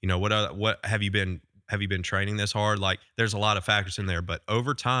be. What have you been training this hard? Like, there's a lot of factors in there, but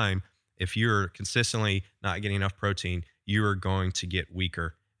over time, if you're consistently not getting enough protein, you are going to get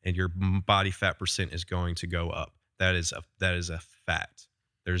weaker and your body fat percent is going to go up. That is a fact.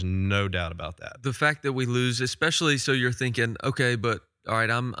 There's no doubt about that. The fact that we lose, especially, so you're thinking, okay, but all right,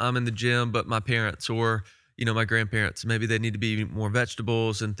 I'm in the gym, but my parents or my grandparents, maybe they need to be eating more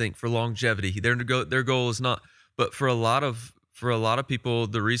vegetables and think for longevity. Their goal is not. But for a lot of people,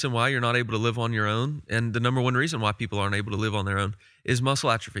 the reason why you're not able to live on your own, and the number one reason why people aren't able to live on their own, is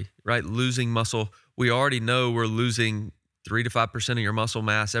muscle atrophy, right? Losing muscle. We already know we're losing 3 to 5% of your muscle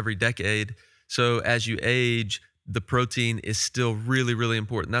mass every decade. So as you age, the protein is still really, really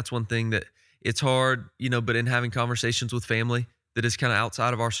important. That's one thing that it's hard, but in having conversations with family that is kind of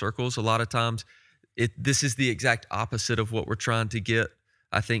outside of our circles, a lot of times this is the exact opposite of what we're trying to get.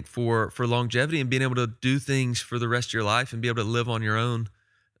 I think for longevity and being able to do things for the rest of your life and be able to live on your own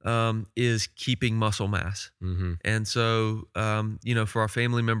is keeping muscle mass. Mm-hmm. And so, for our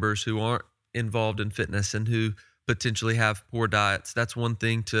family members who aren't involved in fitness and who potentially have poor diets, that's one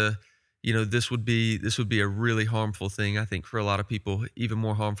thing to, this would be a really harmful thing, I think, for a lot of people, even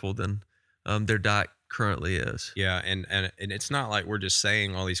more harmful than their diet currently is. Yeah, and it's not like we're just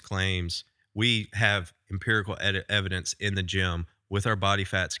saying all these claims. We have empirical evidence in the gym with our body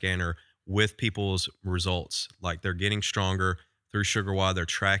fat scanner, with people's results. Like, they're getting stronger through SugarWOD. They're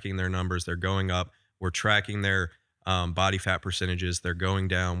tracking their numbers. They're going up. We're tracking their body fat percentages. They're going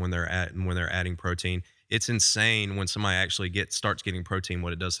down when they're adding protein. It's insane when somebody actually starts getting protein,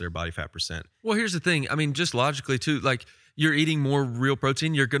 what it does to their body fat percent. Well, here's the thing. I mean, just logically too, like, you're eating more real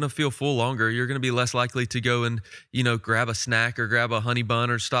protein, you're going to feel full longer. You're going to be less likely to go and, grab a snack or grab a honey bun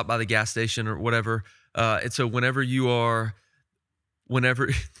or stop by the gas station or whatever. And so whenever you're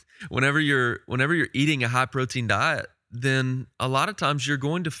eating a high protein diet, then a lot of times you're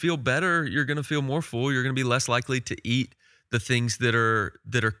going to feel better. You're going to feel more full. You're going to be less likely to eat the things that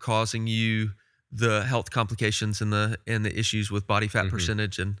are causing you the health complications and the issues with body fat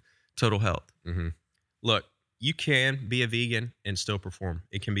percentage and total health. Mm-hmm. Look, you can be a vegan and still perform.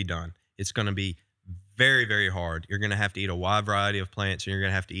 It can be done. It's going to be very, very hard. You're going to have to eat a wide variety of plants, and you're going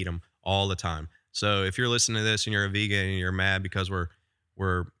to have to eat them all the time. So if you're listening to this and you're a vegan and you're mad because we're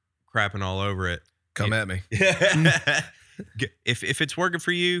crapping all over it, come at me. If it's working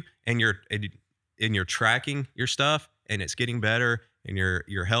for you and you're tracking your stuff and it's getting better and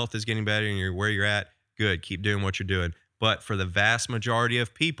your health is getting better and you're where you're at, good. Keep doing what you're doing. But for the vast majority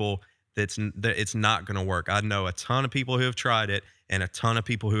of people, it's not going to work. I know a ton of people who have tried it and a ton of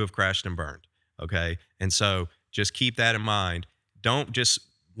people who have crashed and burned. Okay. And so just keep that in mind. Don't just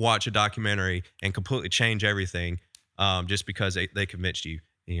watch a documentary and completely change everything just because they convinced you.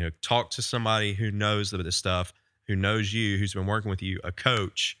 Talk to somebody who knows this stuff, who knows you, who's been working with you, a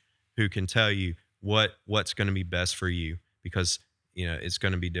coach who can tell you what's going to be best for you, because it's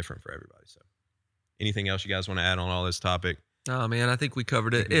going to be different for everybody. So anything else you guys want to add on all this topic? Oh man, I think we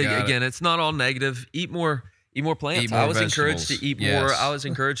covered it. Again, it's not all negative. Eat more plants. I was encouraged to eat more. I was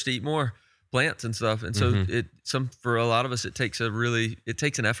encouraged to eat more plants and stuff. And so for a lot of us, it takes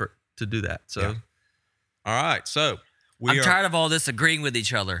an effort to do that. So, yeah. All right. So I'm tired of all this agreeing with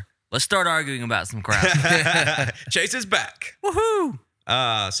each other. Let's start arguing about some crap. Chase is back. Woohoo!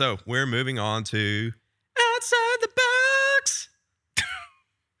 So we're moving on to Outside the Box.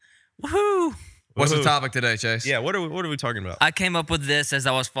 Woohoo! What's the Woohoo. topic today, Chase? Yeah, what are we talking about? I came up with this as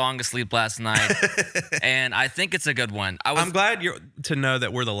I was falling asleep last night, and I think it's a good one. I'm glad to know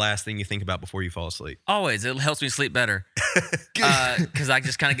that we're the last thing you think about before you fall asleep. Always, it helps me sleep better because I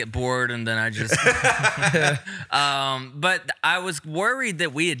just kind of get bored and then I just. But I was worried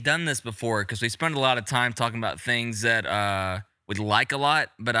that we had done this before because we spent a lot of time talking about things that we like a lot.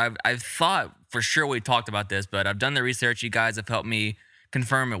 But I've thought for sure we talked about this, but I've done the research. You guys have helped me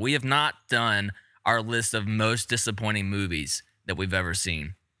confirm it. We have not done our list of most disappointing movies that we've ever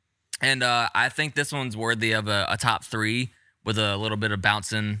seen. And I think this one's worthy of a top 3 with a little bit of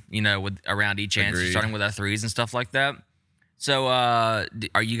bouncing, with around each answer, Agreed. starting with our 3s and stuff like that. So are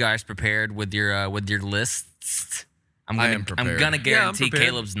you guys prepared with your lists? I am prepared. I'm gonna Yeah, I'm guarantee prepared.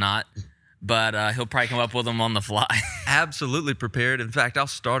 Caleb's not, but he'll probably come up with them on the fly. Absolutely prepared. In fact, I'll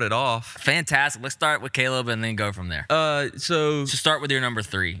start it off. Fantastic. Let's start with Caleb and then go from there. So So start with your number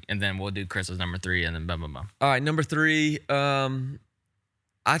 3, and then we'll do Chris's number 3, and then blah blah blah. all right, number 3.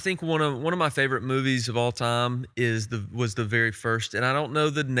 I think one of my favorite movies of all time was the very first, and I don't know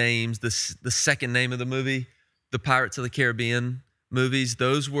the names. The second name of the movie, the Pirates of the Caribbean movies.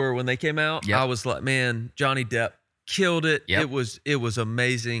 Those were when they came out. Yep. I was like, man, Johnny Depp killed it. Yep. It was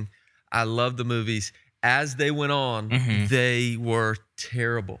amazing. I love the movies. As they went on, Mhm. they were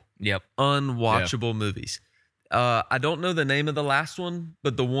terrible, Yep. unwatchable movies. I don't know the name of the last one,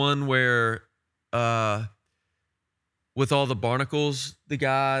 but the one where with all the barnacles, the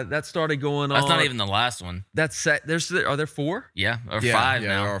guy that started going That's on. not even the last one. Are there 4? Yeah, or Yeah, 5 yeah,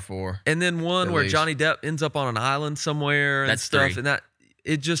 now. there are 4. And then one At where least. Johnny Depp ends up on an island somewhere and That's stuff, 3. and that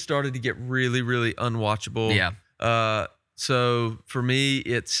it just started to get really, really unwatchable. Yeah. So for me,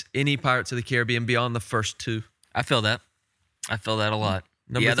 it's any Pirates of the Caribbean beyond the first 2. I feel that. I feel that a lot.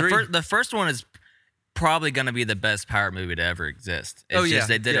 Number yeah, 3. the first one is probably going to be the best pirate movie to ever exist. It's Oh, just yeah.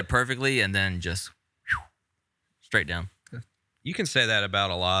 they did Yep. it perfectly and then just straight down. You can say that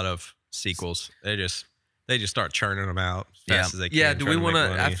about a lot of sequels. They just start churning them out as fast as they can. Yeah. Do we want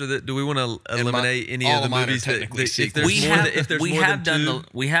to Do we want to And eliminate any all of the of mine are movies that technically if sequels. there's We more have than, if there's we more have than done 2?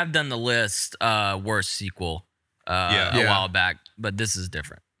 we have done the list worst sequel Yeah. a Yeah. while back, but this is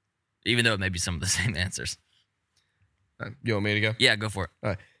different. Even though it may be some of the same answers. You want me to go? Yeah, go for it. All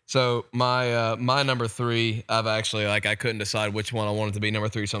right. So my number 3, I've actually I couldn't decide which one I wanted to be number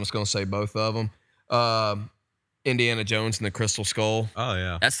 3, so I'm just gonna say both of them. Indiana Jones and the Crystal Skull. Oh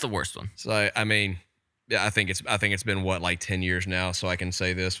yeah. That's the worst one. So I mean, yeah, I think it's been like 10 years now, so I can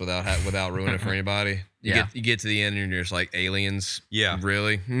say this without ruining it for anybody. Yeah. You get to the end and you're just like, aliens. Yeah.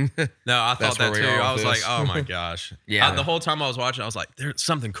 Really? No, I That's thought that where we too. are I with was like, this. oh my gosh. Yeah. The whole time I was watching, I was like, there's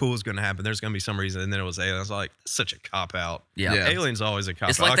something cool is going to happen. There's going to be some reason. And then it was aliens. I was like, that's such a cop out. Yeah. Yeah. Aliens always a cop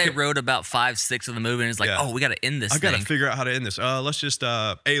It's out. like they wrote about 5, 6 of the movie and it's like, Yeah. oh, we got to end this I got to thing. figure out how to end this. Let's just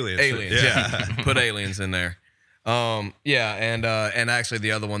aliens. Aliens. Yeah. Put aliens in there. Yeah, and actually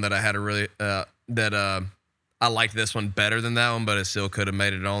the other one that I had a really I liked this one better than that one, but it still could have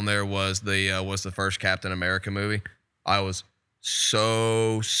made it on there was the first Captain America movie. I was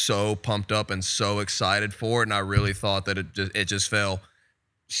so pumped up and so excited for it, and I really thought that it just fell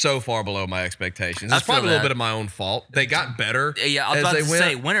so far below my expectations. I It's probably feel a little that. bit of my own fault. They got better. Yeah, I was as about they to went.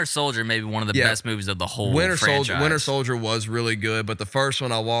 say Winter Soldier may be one of the Yeah. best movies of the whole Winter franchise. Soldier was really good, but the first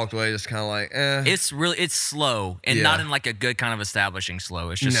one I walked away just kind of like, It's slow and Yeah. not in like a good kind of establishing slow.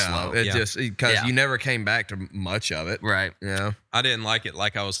 It's just slow. it Yeah. just because Yeah. you never came back to much of it. Right. Yeah. I didn't like it.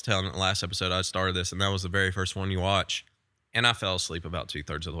 Like I was telling in the last episode, I started this, and that was the very first one you watch, and I fell asleep about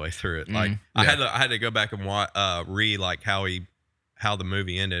 2/3 of the way through it. Like I had to go back and read like how the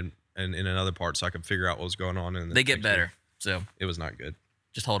movie ended, and in another part, so I could figure out what was going on. And They get better. So It was not good.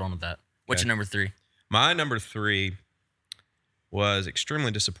 just hold on with that. What's Okay. your number 3? My number 3 was extremely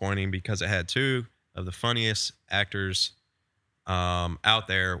disappointing because it had 2 of the funniest actors out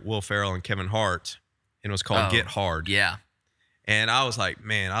there, Will Ferrell and Kevin Hart, and it was called Oh, Get Hard. Yeah. And I was like,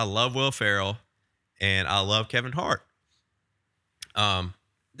 man, I love Will Ferrell and I love Kevin Hart.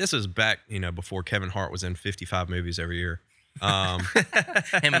 This is back, before Kevin Hart was in 55 movies every year.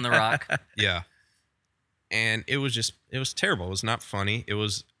 Him and The Rock. Yeah. And it was terrible. It was not funny. It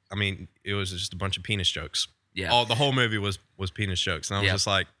was just a bunch of penis jokes. Yeah. The whole movie was penis jokes. And I was Yeah. just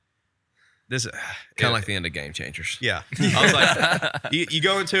like, this Kind of like the end of Game Changers. yeah. I was like, you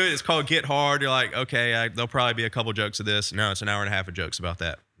go into it, it's called Get Hard. You're like, okay, there'll probably be a couple jokes of this. No, it's an hour and a half of jokes about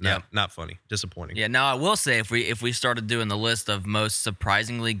that. No, Yeah. not funny. Disappointing. Yeah. Now I will say if we started doing the list of most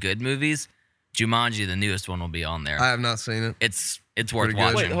surprisingly good movies, Jumanji, the newest one, will be on there. I have not seen it. It's worth Pretty good.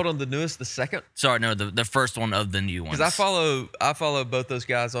 watching. Wait, hold on. The newest, the second? Sorry, no, the first one of the new ones. Because I follow both those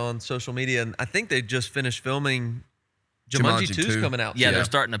guys on social media, and I think they just finished filming Jumanji 2's 2. coming out. Yeah, soon. they're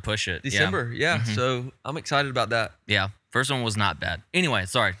starting to push it. December. Yeah. Mhm. So I'm excited about that. Yeah. First one was not bad. Anyway,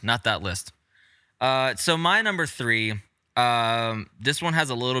 sorry, not that list. So my number 3, this one has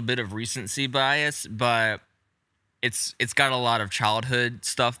a little bit of recency bias, but it's got a lot of childhood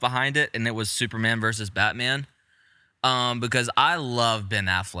stuff behind it, and it was Superman versus Batman. Because I love Ben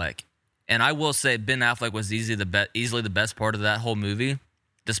Affleck, and I will say Ben Affleck was easily the best part of that whole movie,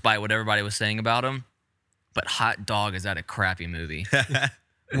 despite what everybody was saying about him. But hot dog, is that a crappy movie?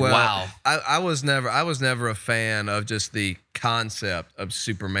 Well, Wow. I was never a fan of just the concept of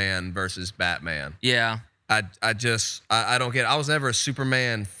Superman versus Batman. Yeah. I don't get it. I was never a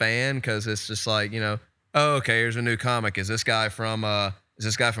Superman fan because it's just like, oh, okay, here's a new comic. Is this guy from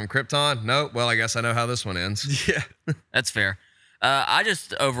Krypton? Nope. Well, I guess I know how this one ends. Yeah. That's fair. I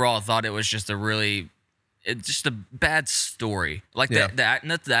just overall thought it was just just a bad story. Like Yeah.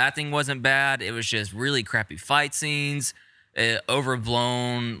 the acting wasn't bad. It was just really crappy fight scenes,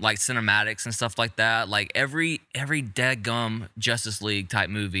 overblown like cinematics and stuff like that. Like every dadgum Justice League type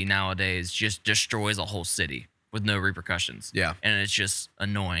movie nowadays just destroys a whole city with no repercussions. Yeah. And it's just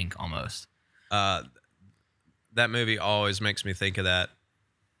annoying almost. That movie always makes me think of that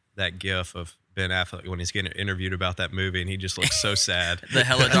gif of Ben Affleck when he's getting interviewed about that movie and he just looks so sad. The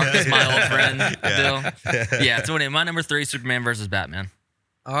Hella Darkness, My Old Friend Yeah. deal. Yeah. So anyway, my number 3, Superman versus Batman.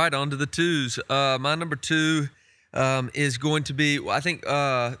 All right, on to the 2s. My number 2 is going to be, I think,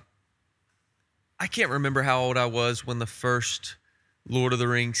 I can't remember how old I was when the first Lord of the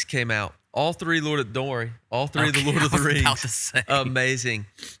Rings came out. All 3 of the Lord of the I was Rings. about to say. Amazing.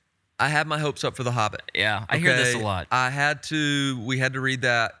 I had my hopes up for The Hobbit. Yeah, I hear this a Okay, lot. we had to read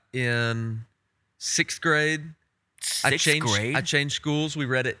that in 6th grade. I changed schools. We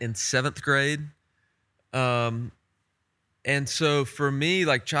read it in 7th grade. And so for me,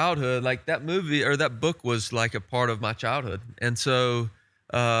 like childhood, like that movie or that book was like a part of my childhood. And so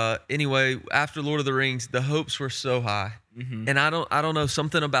anyway, after Lord of the Rings, the hopes were so high. Mhm. And I don't know,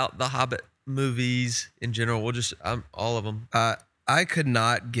 something about the Hobbit movies in general. All of them. I could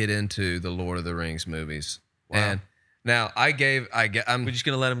not get into the Lord of the Rings movies. Wow. And now I'm We're just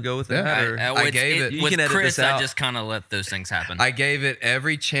gonna let them go with Yeah. that. Or? I gave it- You With can edit Chris, this out. I just kind of let those things happen. I gave it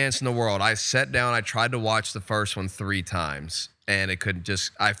every chance in the world. I sat down, I tried to watch the first one 3 times and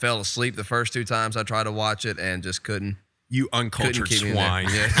I fell asleep the first 2 times I tried to watch it and just couldn't. You Couldn't uncultured keep me in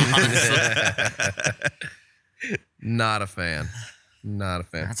there. swine. Yeah. Not a fan. Not a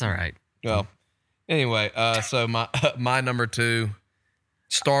fan. That's all right. Well, anyway, so my number 2,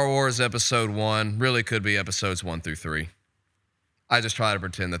 Star Wars Episode 1, really could be Episodes 1 through 3. I just try to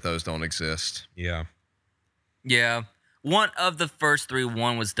pretend that those don't exist. Yeah. Yeah. One of the first 3,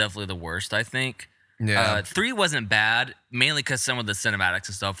 1 was definitely the worst, I think. Yeah. 3 wasn't bad, mainly because some of the cinematics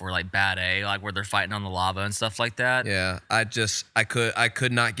and stuff were like bad A, like where they're fighting on the lava and stuff like that. Yeah, I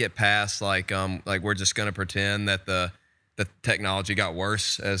could not get past like we're just gonna pretend that the technology got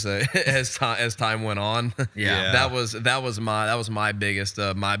worse as time went on. Yeah. that was my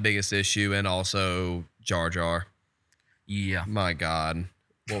biggest issue, and also Jar Jar. Yeah. My God,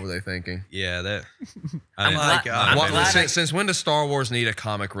 what were they thinking? Yeah, that. I'm didn't- glad- I'm What- glad since when does Star Wars need a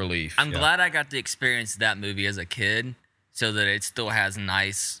comic relief? I'm glad I got to experience that movie as a kid so that it still has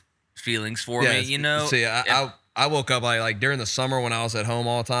nice feelings for me, you know? See, I woke up like during the summer when I was at home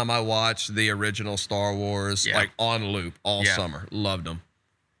all the time. I watched the original Star Wars Yeah. like on loop all Yeah. summer. Loved them.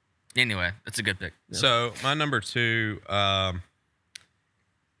 Anyway, that's a good pick. So my number 2,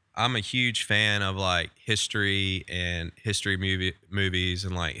 I'm a huge fan of like history and movies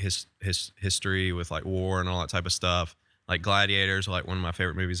and like history with like war and all that type of stuff. Like Gladiators, like one of my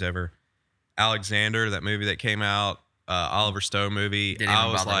favorite movies ever. Alexander, that movie that came out, Oliver Stone movie. Didn't even I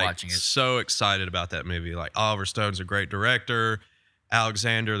was bother like watching it. so excited about that movie. Like Oliver Stone's a great director.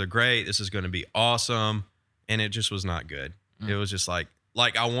 Alexander the Great. This is going to be awesome, and it just was not good. It was just like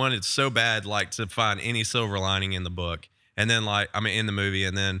I wanted so bad like to find any silver lining in the book, and then in the movie,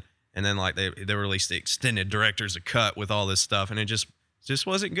 and then like they released the extended director's cut with all this stuff, and it just just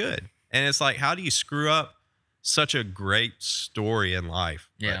wasn't good. And it's like, how do you screw up such a great story in life?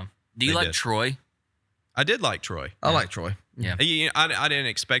 Yeah. But Do you they like did. Troy? I did like Troy. I like Troy. Yeah. I didn't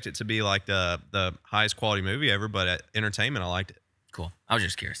expect it to be like the highest quality movie ever, but at entertainment, I liked it. Cool. I was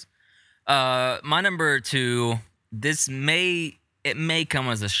just curious. My number 2, it may come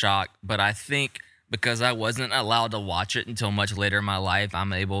as a shock, but I think because I wasn't allowed to watch it until much later in my life,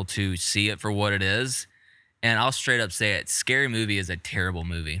 I'm able to see it for what it is. And I'll straight up say it. Scary Movie is a terrible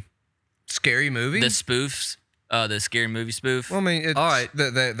movie. Scary movie. The spoofs, the Scary Movie spoof. Well, I mean, it's, All right. They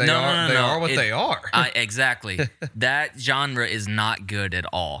No, are no, no, they no. are what It- they are. Exactly. That genre is not good at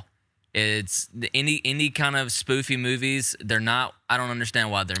all. It's any kind of spoofy movies. They're not. I don't understand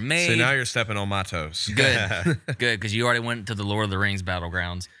why they're made. So now you're stepping on my toes. Good, because you already went to the Lord of the Rings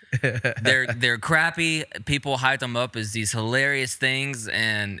battlegrounds. They're crappy. People hype them up as these hilarious things,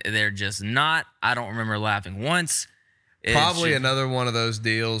 and they're just not. I don't remember laughing once. It's Probably just- another one of those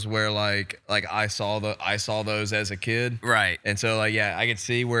deals where like I saw those as a kid, right. and so like yeah, I could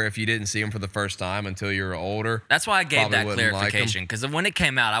see where if you didn't see them for the first time until you were older, That's why I gave Probably that wouldn't like 'em. clarification, because when it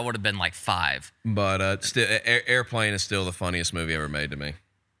came out, I would have been like 5. but still, Airplane is still the funniest movie ever made to me.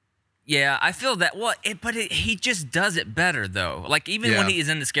 Yeah, I feel that. Well, he just does it better though. Like even when Yeah. he is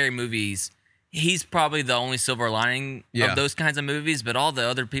in the scary movies, he's probably the only silver lining Yeah. of those kinds of movies. But all the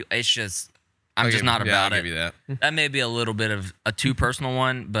other people, it's just I'm I'll just give- not yeah, about I'll it. give you that. That may be a little bit of a too personal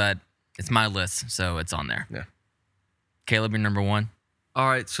one, but it's my list, so it's on there. Yeah. Caleb, your number 1. All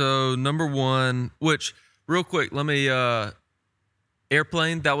right, so number 1, which real quick, let me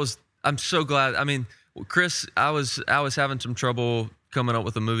Airplane. I'm so glad. I mean, Chris, I was having some trouble coming up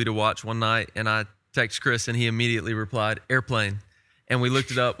with a movie to watch one night, and I texted Chris, and he immediately replied, Airplane. And we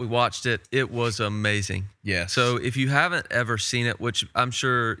looked it up, we watched it. It was amazing. Yes. So if you haven't ever seen it, which I'm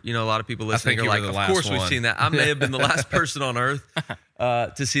sure a lot of people listening think are you were like, the of last course we've one." seen that. I may have been the last person on earth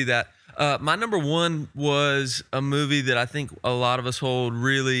to see that. My number 1 was a movie that I think a lot of us hold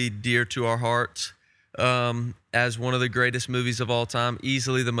really dear to our hearts as one of the greatest movies of all time,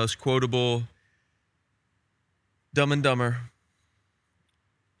 easily the most quotable. Dumb and Dumber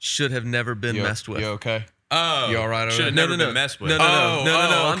should have never been messed with. You okay? Oh, You all right over should have there? never been messed with. No.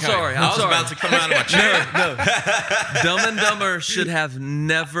 I'm okay. sorry. I was about to come out of my chair. No. Dumb and Dumber should have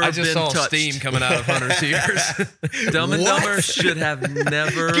never I just been saw touched. steam coming out of Hunter's ears. Dumb and What? Dumber should have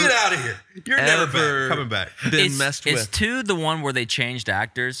never Get out of here! You're never Ever. coming back. been messed Is with. 2 the one where they changed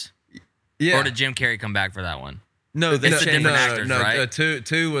actors, Yeah. or did Jim Carrey come back for that one? No, they It's a changed. different actors, right?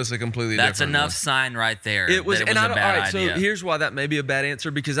 Two was a completely That's different enough one. sign right there. It was, that and I a don't. bad All right, idea. so here's why that may be a bad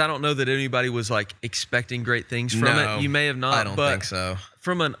answer, because I don't know that anybody was like expecting great things from No, it. You may have not. I don't but think so.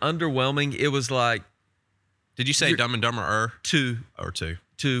 From an underwhelming, it was like Did you say You're- Dumb and Dumber 2, or 2?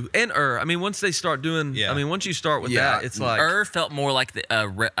 2, and I mean, once they start doing, Yeah. I mean, once you start with Yeah. that, it's like Felt more like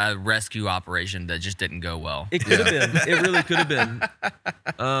a rescue operation that just didn't go well. it could have been. It really could have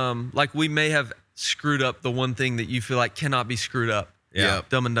been. Like we may have screwed up the one thing that you feel like cannot be screwed up. Yeah. Yep.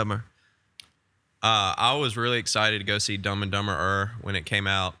 Dumb and Dumber. I was really excited to go see Dumb and Dumber when it came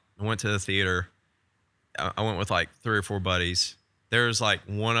out. I went to the theater. I went with like 3 or 4 buddies. There was like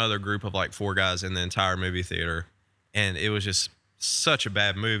one other group of like 4 guys in the entire movie theater, and it was just such a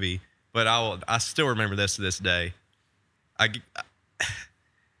bad movie. But I still remember this to this day.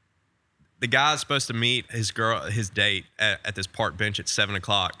 The guy's supposed to meet his date at this park bench at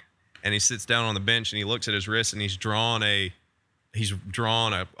 7:00, and he sits down on the bench and he looks at his wrist and he's drawn a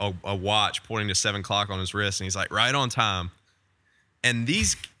watch pointing to 7:00 on his wrist, and he's like, right on time. And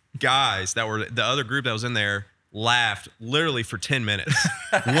these guys that were the other group that was in there laughed literally for 10 minutes.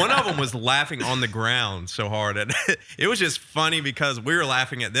 One of them was laughing on the ground so hard, and it was just funny because we were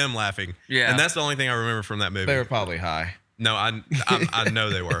laughing at them laughing. Yeah. And that's the only thing I remember from that movie. They were probably high. No, I know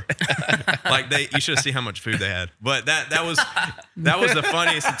they were. Like you should have seen how much food they had. But that was the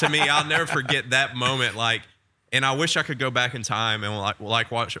funniest to me. I'll never forget that moment. Like, and I wish I could go back in time and like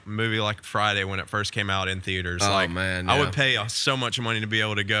watch a movie like Friday when it first came out in theaters. Oh, like, man, I yeah. would pay so much money to be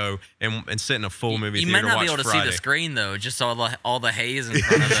able to go and sit in a full movie You theater might not watch be able to Friday. see the screen though, just all the haze in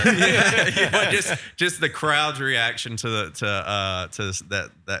front of the. But just the crowd's reaction to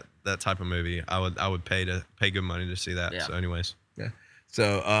that type of movie, I would pay good money to see that. Yeah. So, anyways, Yeah.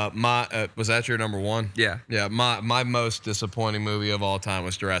 So was that your number 1? Yeah. Yeah. My most disappointing movie of all time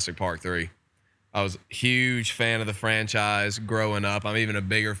was Jurassic Park 3. I was a huge fan of the franchise growing up. I'm even a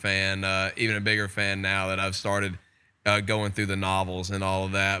bigger fan now that I've started going through the novels and all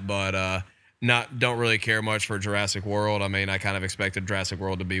of that. But don't really care much for Jurassic World. I mean, I kind of expected Jurassic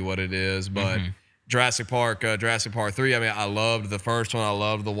World to be what it is, but Jurassic Park 3. I mean, I loved the first one. I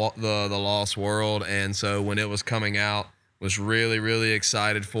loved the Lost World, and so when it was coming out, was really, really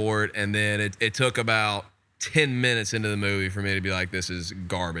excited for it. And then it took about 10 minutes into the movie for me to be like, this is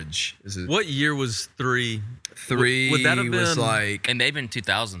garbage. This is What year was 3? 3 would that have was been- like It may have been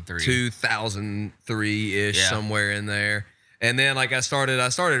 2003. 2003-ish, Yeah. somewhere in there. And then like I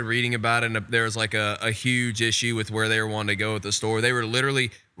started reading about it, and there was like a huge issue with where they were wanting to go with the story. They were literally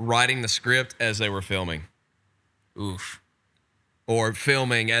writing the script as they were filming. Oof. Or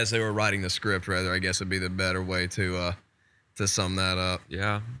filming as they were writing the script, rather, I guess would be the better way to sum that up.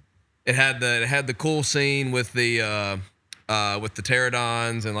 Yeah. It had the cool scene with the with the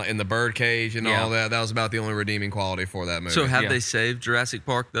pterodons and like in the bird cage and all that. That was about the only redeeming quality for that movie. So have they saved Jurassic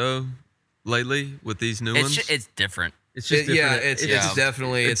Park though lately with these new ones? It's different. It's just different.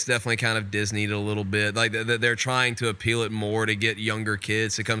 It's definitely kind of Disneyed a little bit. Like they're trying to appeal it more to get younger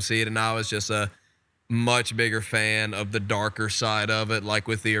kids to come see it. And I was just a much bigger fan of the darker side of it, like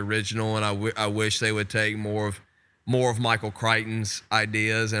with the original. And I wish they would take more of Michael Crichton's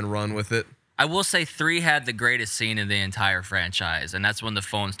ideas and run with it. I will say 3 had the greatest scene in the entire franchise, and that's when the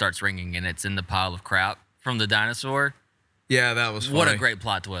phone starts ringing and it's in the pile of crap from the dinosaur. Yeah, that was funny. What a great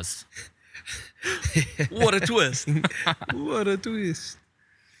plot twist. What a twist. What a twist.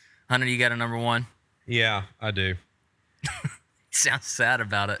 Hunter, you got a number 1? Yeah, I do. Sounds sad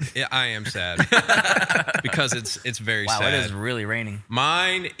about it. Yeah, I am sad because it's very Wow, sad. it is really raining.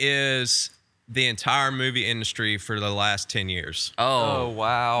 Mine is the entire movie industry for the last 10 years. Oh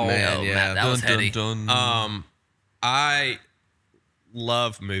wow. Man, Oh, yeah. man, that was heady. I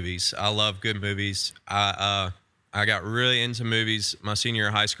love movies. I love good movies. I got really into movies my senior year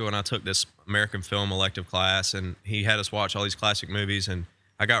of high school, and I took this American film elective class, and he had us watch all these classic movies, and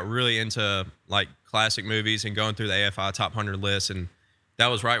I got really into like classic movies and going through the AFI Top 100 list, and that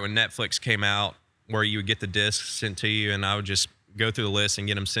was right when Netflix came out, where you would get the discs sent to you, and I would just go through the list and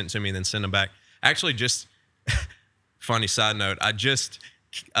get them sent to me and then send them back. Actually, just funny side note, I just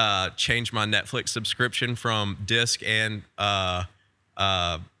changed my Netflix subscription from disc and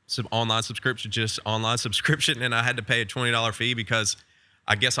some online subscription, just online subscription, and I had to pay a $20 fee because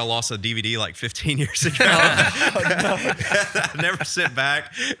I guess I lost a DVD like 15 years ago. I never sent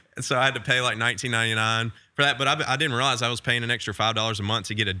back, and so I had to pay like $19.99 for that. But I didn't realize I was paying an extra $5 a month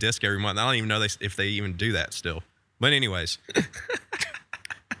to get a disc every month. I don't even know if they even do that still. But anyways,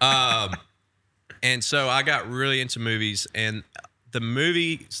 and so I got really into movies, and the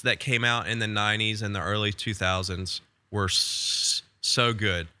movies that came out in the 90s and the early 2000s were so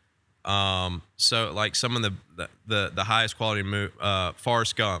good. So like some of the highest quality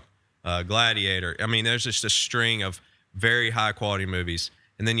Forrest Gump, Gladiator. I mean, there's just a string of very high quality movies.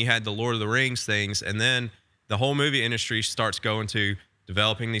 And then you had the Lord of the Rings things, and then the whole movie industry starts going to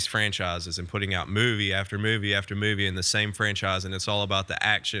developing these franchises and putting out movie after movie after movie in the same franchise, and it's all about the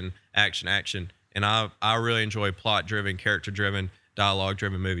action. And I really enjoy plot-driven, character-driven,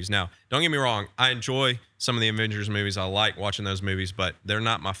 dialogue-driven movies. Now, don't get me wrong, I enjoy some of the Avengers movies. I like watching those movies, but they're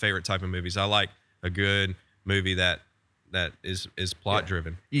not my favorite type of movies. I like a good movie that is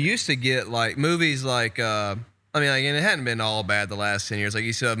plot-driven. You used to get like movies like and it hadn't been all bad the last 10 years. Like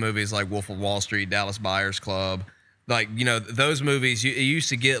you still have movies like Wolf of Wall Street, Dallas Buyers Club. Like, those movies, you used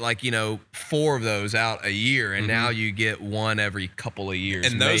to get like, 4 of those out a year, and now you get one every couple of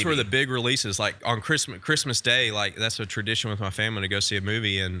years. And those were the big releases, like on Christmas Day. Like that's a tradition with my family to go see a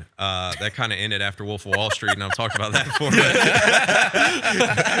movie, and that kind of ended after Wolf of Wall Street, and I've talked about that before.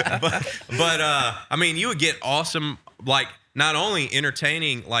 But I mean, you would get awesome, like not only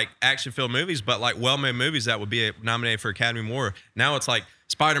entertaining like action-filled movies, but like well-made movies that would be nominated for Academy Award. Now it's like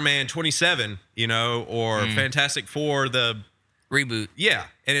Spider-Man 27, or Fantastic Four, the reboot. Yeah,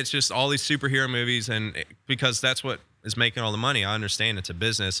 and it's just all these superhero movies, and because that's what is making all the money. I understand it's a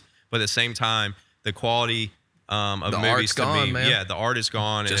business, but at the same time, the quality of the movies art's gone, man. Yeah, the art is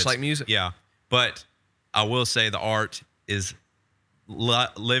gone, Just like music. Yeah, but I will say the art is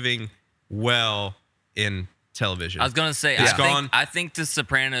living well in television. I was gonna say, It's gone. I think The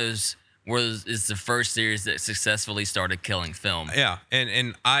Sopranos is the first series that successfully started killing film. Yeah,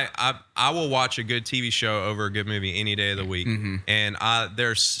 and I will watch a good TV show over a good movie any day of the week. And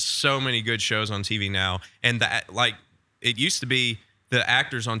there's so many good shows on TV now, and like it used to be the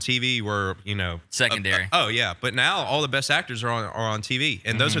actors on TV were secondary. Oh yeah, but now all the best actors are on TV,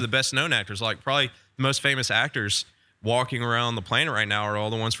 and those are the best known actors. Like probably the most famous actors walking around the planet right now are all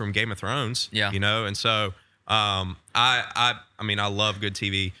the ones from Game of Thrones. Yeah, and so I mean I love good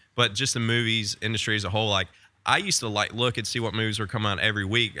TV. But just the movies industry as a whole, like I used to like look and see what movies were coming out every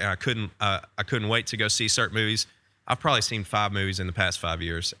week, and I couldn't wait to go see certain movies. I've probably seen 5 movies in the past 5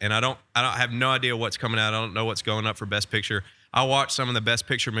 years, and I have no idea what's coming out. I don't know what's going up for Best Picture. I watched some of the Best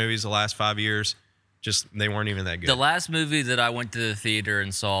Picture movies the last 5 years. Just they weren't even that good. The last movie that I went to the theater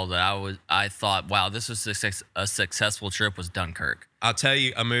and saw that I thought, wow, this was a successful trip was Dunkirk. I'll tell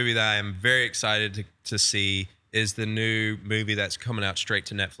you a movie that I am very excited to see is the new movie that's coming out straight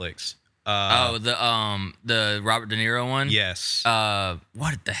to Netflix. The Robert De Niro one? Yes.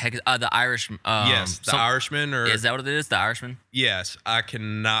 What the heck is The Irishman? Yes, The Irishman. Or is that what it is? The Irishman? Yes. I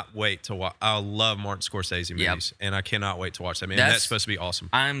cannot wait to watch. I love Martin Scorsese movies, and I cannot wait to watch that movie. That's supposed to be awesome.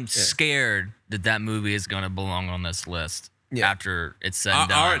 I'm scared that movie is going to belong on this list. Yeah. after it's said and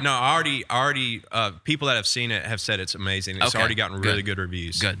done. Already. People that have seen it have said it's amazing. It's Okay, already gotten really good. good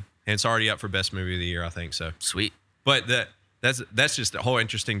reviews. Good. And it's already up for best movie of the year, I think so. Sweet. But that's just a whole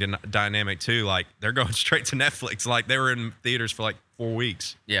interesting dynamic too. Like they're going straight to Netflix. Like they were in theaters for like 4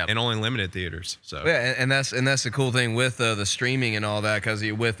 weeks. Yeah. And only limited theaters. So Yeah, and that's the cool thing with the streaming and all that, because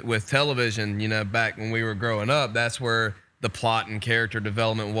with television, back when we were growing up, that's where the plot and character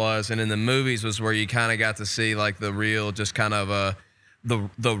development was, and in the movies was where you kind of got to see like the real, just kind of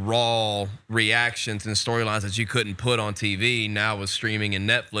the raw reactions and storylines that you couldn't put on TV. Now with streaming and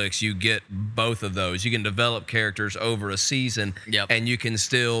Netflix, you get both of those. You can develop characters over a season, Yep. and you can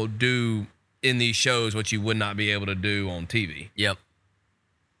still do in these shows what you would not be able to do on TV. Yep.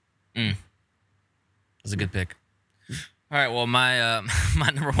 That's a good pick. All right. Well, my my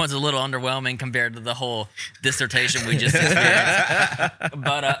number one's a little underwhelming compared to the whole dissertation we just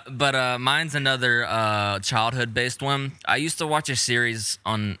experienced. but mine's another childhood based one. I used to watch a series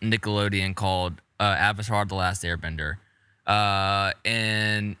on Nickelodeon called Avatar: The Last Airbender,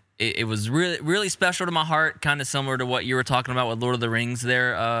 and it was really really special to my heart. Kind of similar to what you were talking about with Lord of the Rings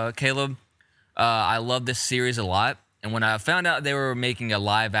there, Caleb. I love this series a lot, and when I found out they were making a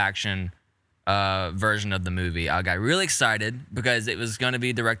live action version of the movie, I got really excited because it was going to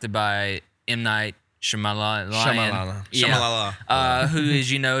be directed by M. Night Shyamalan. Shyamalan. Who,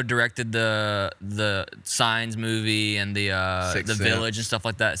 as you know, directed the Signs movie and the Sixth Village and Sense. stuff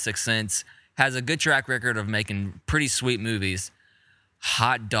like that. Sixth Sense. Has a good track record of making pretty sweet movies.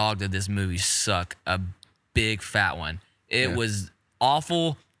 Hot dog, did this movie suck? A big fat one. It was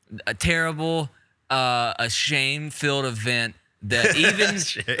awful, terrible, a shame-filled event. That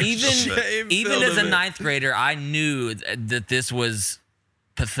even as a ninth grader, I knew that this was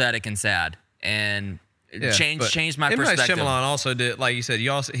pathetic and sad, and Yeah, changed my M. Night perspective. Shyamalan also did, like you said, he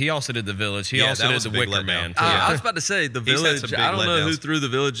also did The Village. He Yeah, also that did was The a big Wicker letdown. Man. Yeah. I was about to say The He's had some Village. big I don't know who letdowns. threw The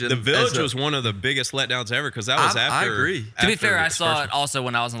Village in. The Village as a- was one of the biggest letdowns ever because that was after. I agree. To be after fair, I its saw first it also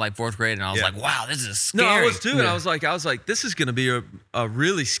when I was in like fourth grade, and I was Yeah. like, "Wow, this is scary." No, I was too, and I was like, this is going to be a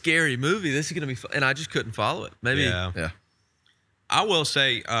really scary movie. This is going to be fun. And I just couldn't follow it. Maybe. Yeah. I will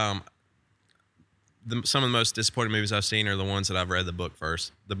say, some of the most disappointing movies I've seen are the ones that I've read the book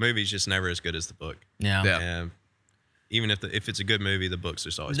first. The movie's just never as good as the book. Yeah. Yeah. And even if it's a good movie, the book's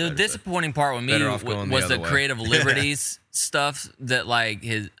just always The better. disappointing part with me Better off going the was the other way. creative liberties stuff that like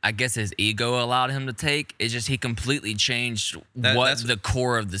his ego allowed him to take. It's just he completely changed what that's- the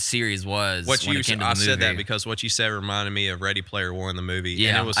core of the series was. What when you it came to I the said that movie. because what you said reminded me of Ready Player One, the movie.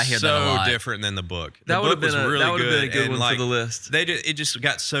 Yeah, and it was I hear that a so lot. different than the book. The That would have book been was a really that would have been a good and, one like, for the list. it just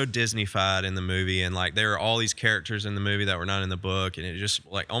got so Disney-fied in the movie, and like there were all these characters in the movie that were not in the book, and it just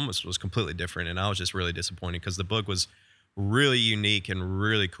like almost was completely different. And I was just really disappointed because the book was really unique and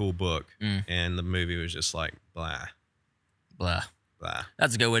really cool book, and the movie was just like blah Blah. blah.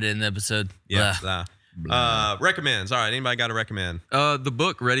 That's a good way to end the episode. Yeah, Blah. blah. Recommends. All right, anybody got a recommend? The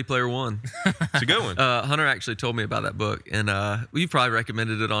book Ready Player One. It's a good one. Hunter actually told me about that book, and you probably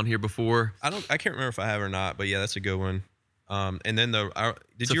recommended it on here before. I can't remember if I have or not, but yeah, that's a good one. And then did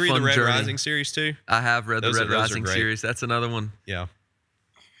It's a you read the fun Red journey. Rising series too? I have read Those the are- Red those are Rising great. series. That's another one. Yeah.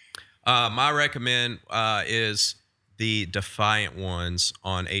 My recommend is the Defiant Ones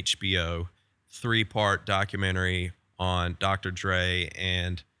on HBO, 3-part documentary on Dr. Dre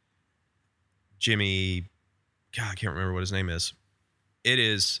and Jimmy. God, I can't remember what his name is. It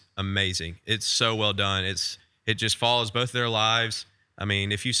is amazing. It's so well done. It just follows both their lives. I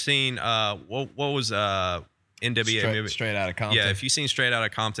mean, if you've seen what was NWA movie? Straight out of Compton. Yeah, if you've seen Straight Outta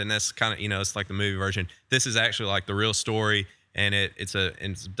Compton, that's kind of, it's like the movie version. This is actually like the real story, and it's a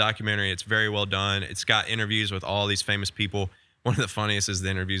documentary. It's very well done. It's got interviews with all these famous people. One of the funniest is the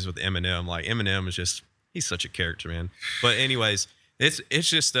interviews with Eminem. Like Eminem is just, he's such a character, man. But anyways, it's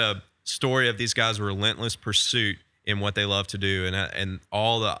just a story of these guys' relentless pursuit in what they love to do, and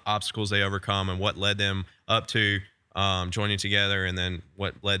all the obstacles they overcome, and what led them up to joining together, and then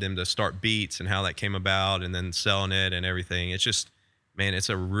what led them to start Beats and how that came about, and then selling it and everything. It's just, man, it's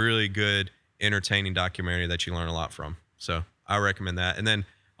a really good, entertaining documentary that you learn a lot from. So I recommend that. And then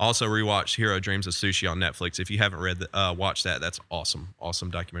also rewatch Hero Dreams of Sushi on Netflix. If you haven't watched that, that's awesome.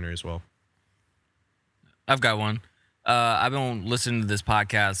 Awesome documentary as well. I've got one. I've been listening to this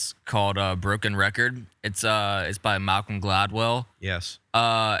podcast called Broken Record. It's by Malcolm Gladwell. Yes.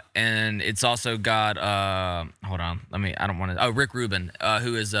 And it's also got hold on, Rick Rubin,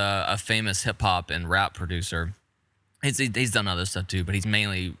 who is a famous hip hop and rap producer. He's done other stuff too, but he's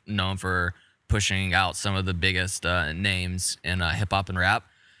mainly known for pushing out some of the biggest names in hip hop and rap.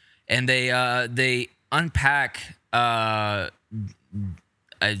 And they unpack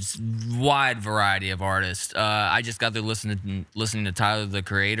a wide variety of artists. I just got through listening to Tyler the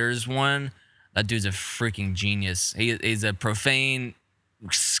Creator's one. That dude's a freaking genius. He's a profane,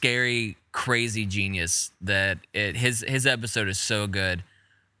 scary, crazy genius. His episode is so good.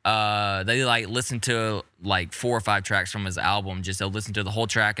 They like listen to like 4 or 5 tracks from his album. Just they'll listen to the whole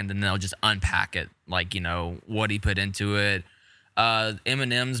track and then they'll just unpack it, like, you know, what he put into it.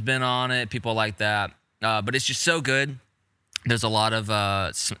 Eminem's been on it, people like that. But it's just so good. There's a lot of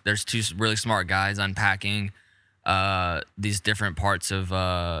there's 2 really smart guys unpacking these different parts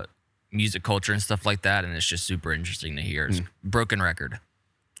of music culture and stuff like that, and it's just super interesting to hear. It's Broken Record.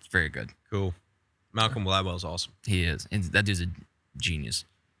 It's very good. Cool. Malcolm Gladwell's awesome. He is. And that dude's a genius.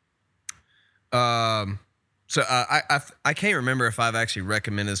 So I can't remember if I've actually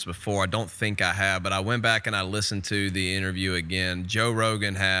recommended this before. I don't think I have, but I went back and I listened to the interview again. Joe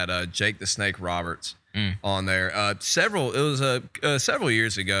Rogan had Jake the Snake Roberts on there. Several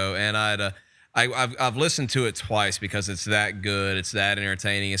years ago, and I've listened to it twice because it's that good. It's that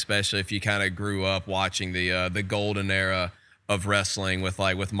entertaining, especially if you kind of grew up watching the golden era of wrestling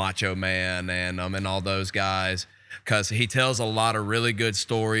with Macho Man and all those guys. Because he tells a lot of really good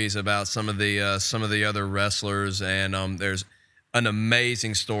stories about some of the other wrestlers, and there's an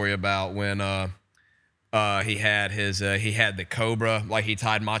amazing story about when he had the Cobra, like he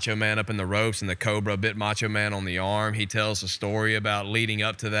tied Macho Man up in the ropes and the Cobra bit Macho Man on the arm. He tells a story about leading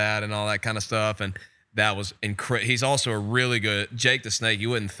up to that and all that kind of stuff, and that was incredible. He's also a really good Jake the Snake.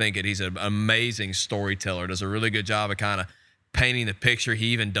 You wouldn't think it. He's an amazing storyteller. Does a really good job of kind of painting the picture. He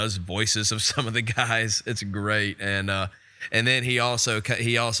even does voices of some of the guys. It's great. And then he also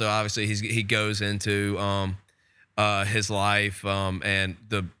obviously he goes into his life and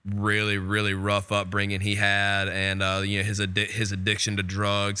the really, really rough upbringing he had, and you know, his addiction to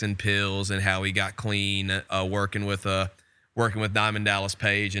drugs and pills, and how he got clean working with Diamond Dallas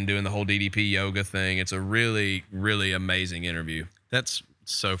Page and doing the whole DDP yoga thing. It's a really, really amazing interview. That's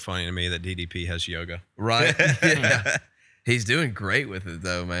so funny to me that DDP has yoga. Right? Yeah. He's doing great with it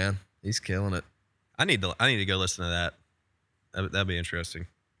though, man. He's killing it. I need to go listen to that. That'd be interesting.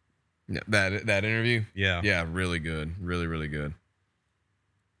 Yeah, that interview. Yeah. Yeah, really good. Really, really good.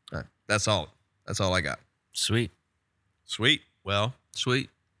 All right. That's all I got. Sweet. Well,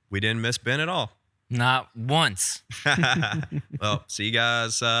 Sweet. we didn't miss Ben at all. Not once. Well, see you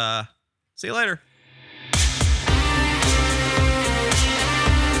guys. See you later.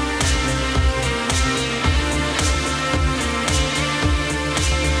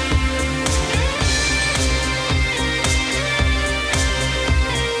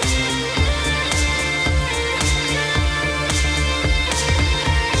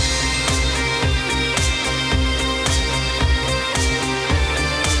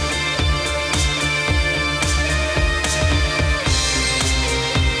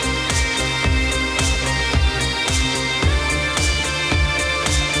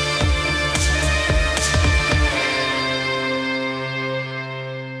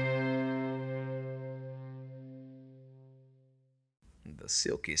 The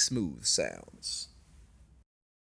silky smooth sounds.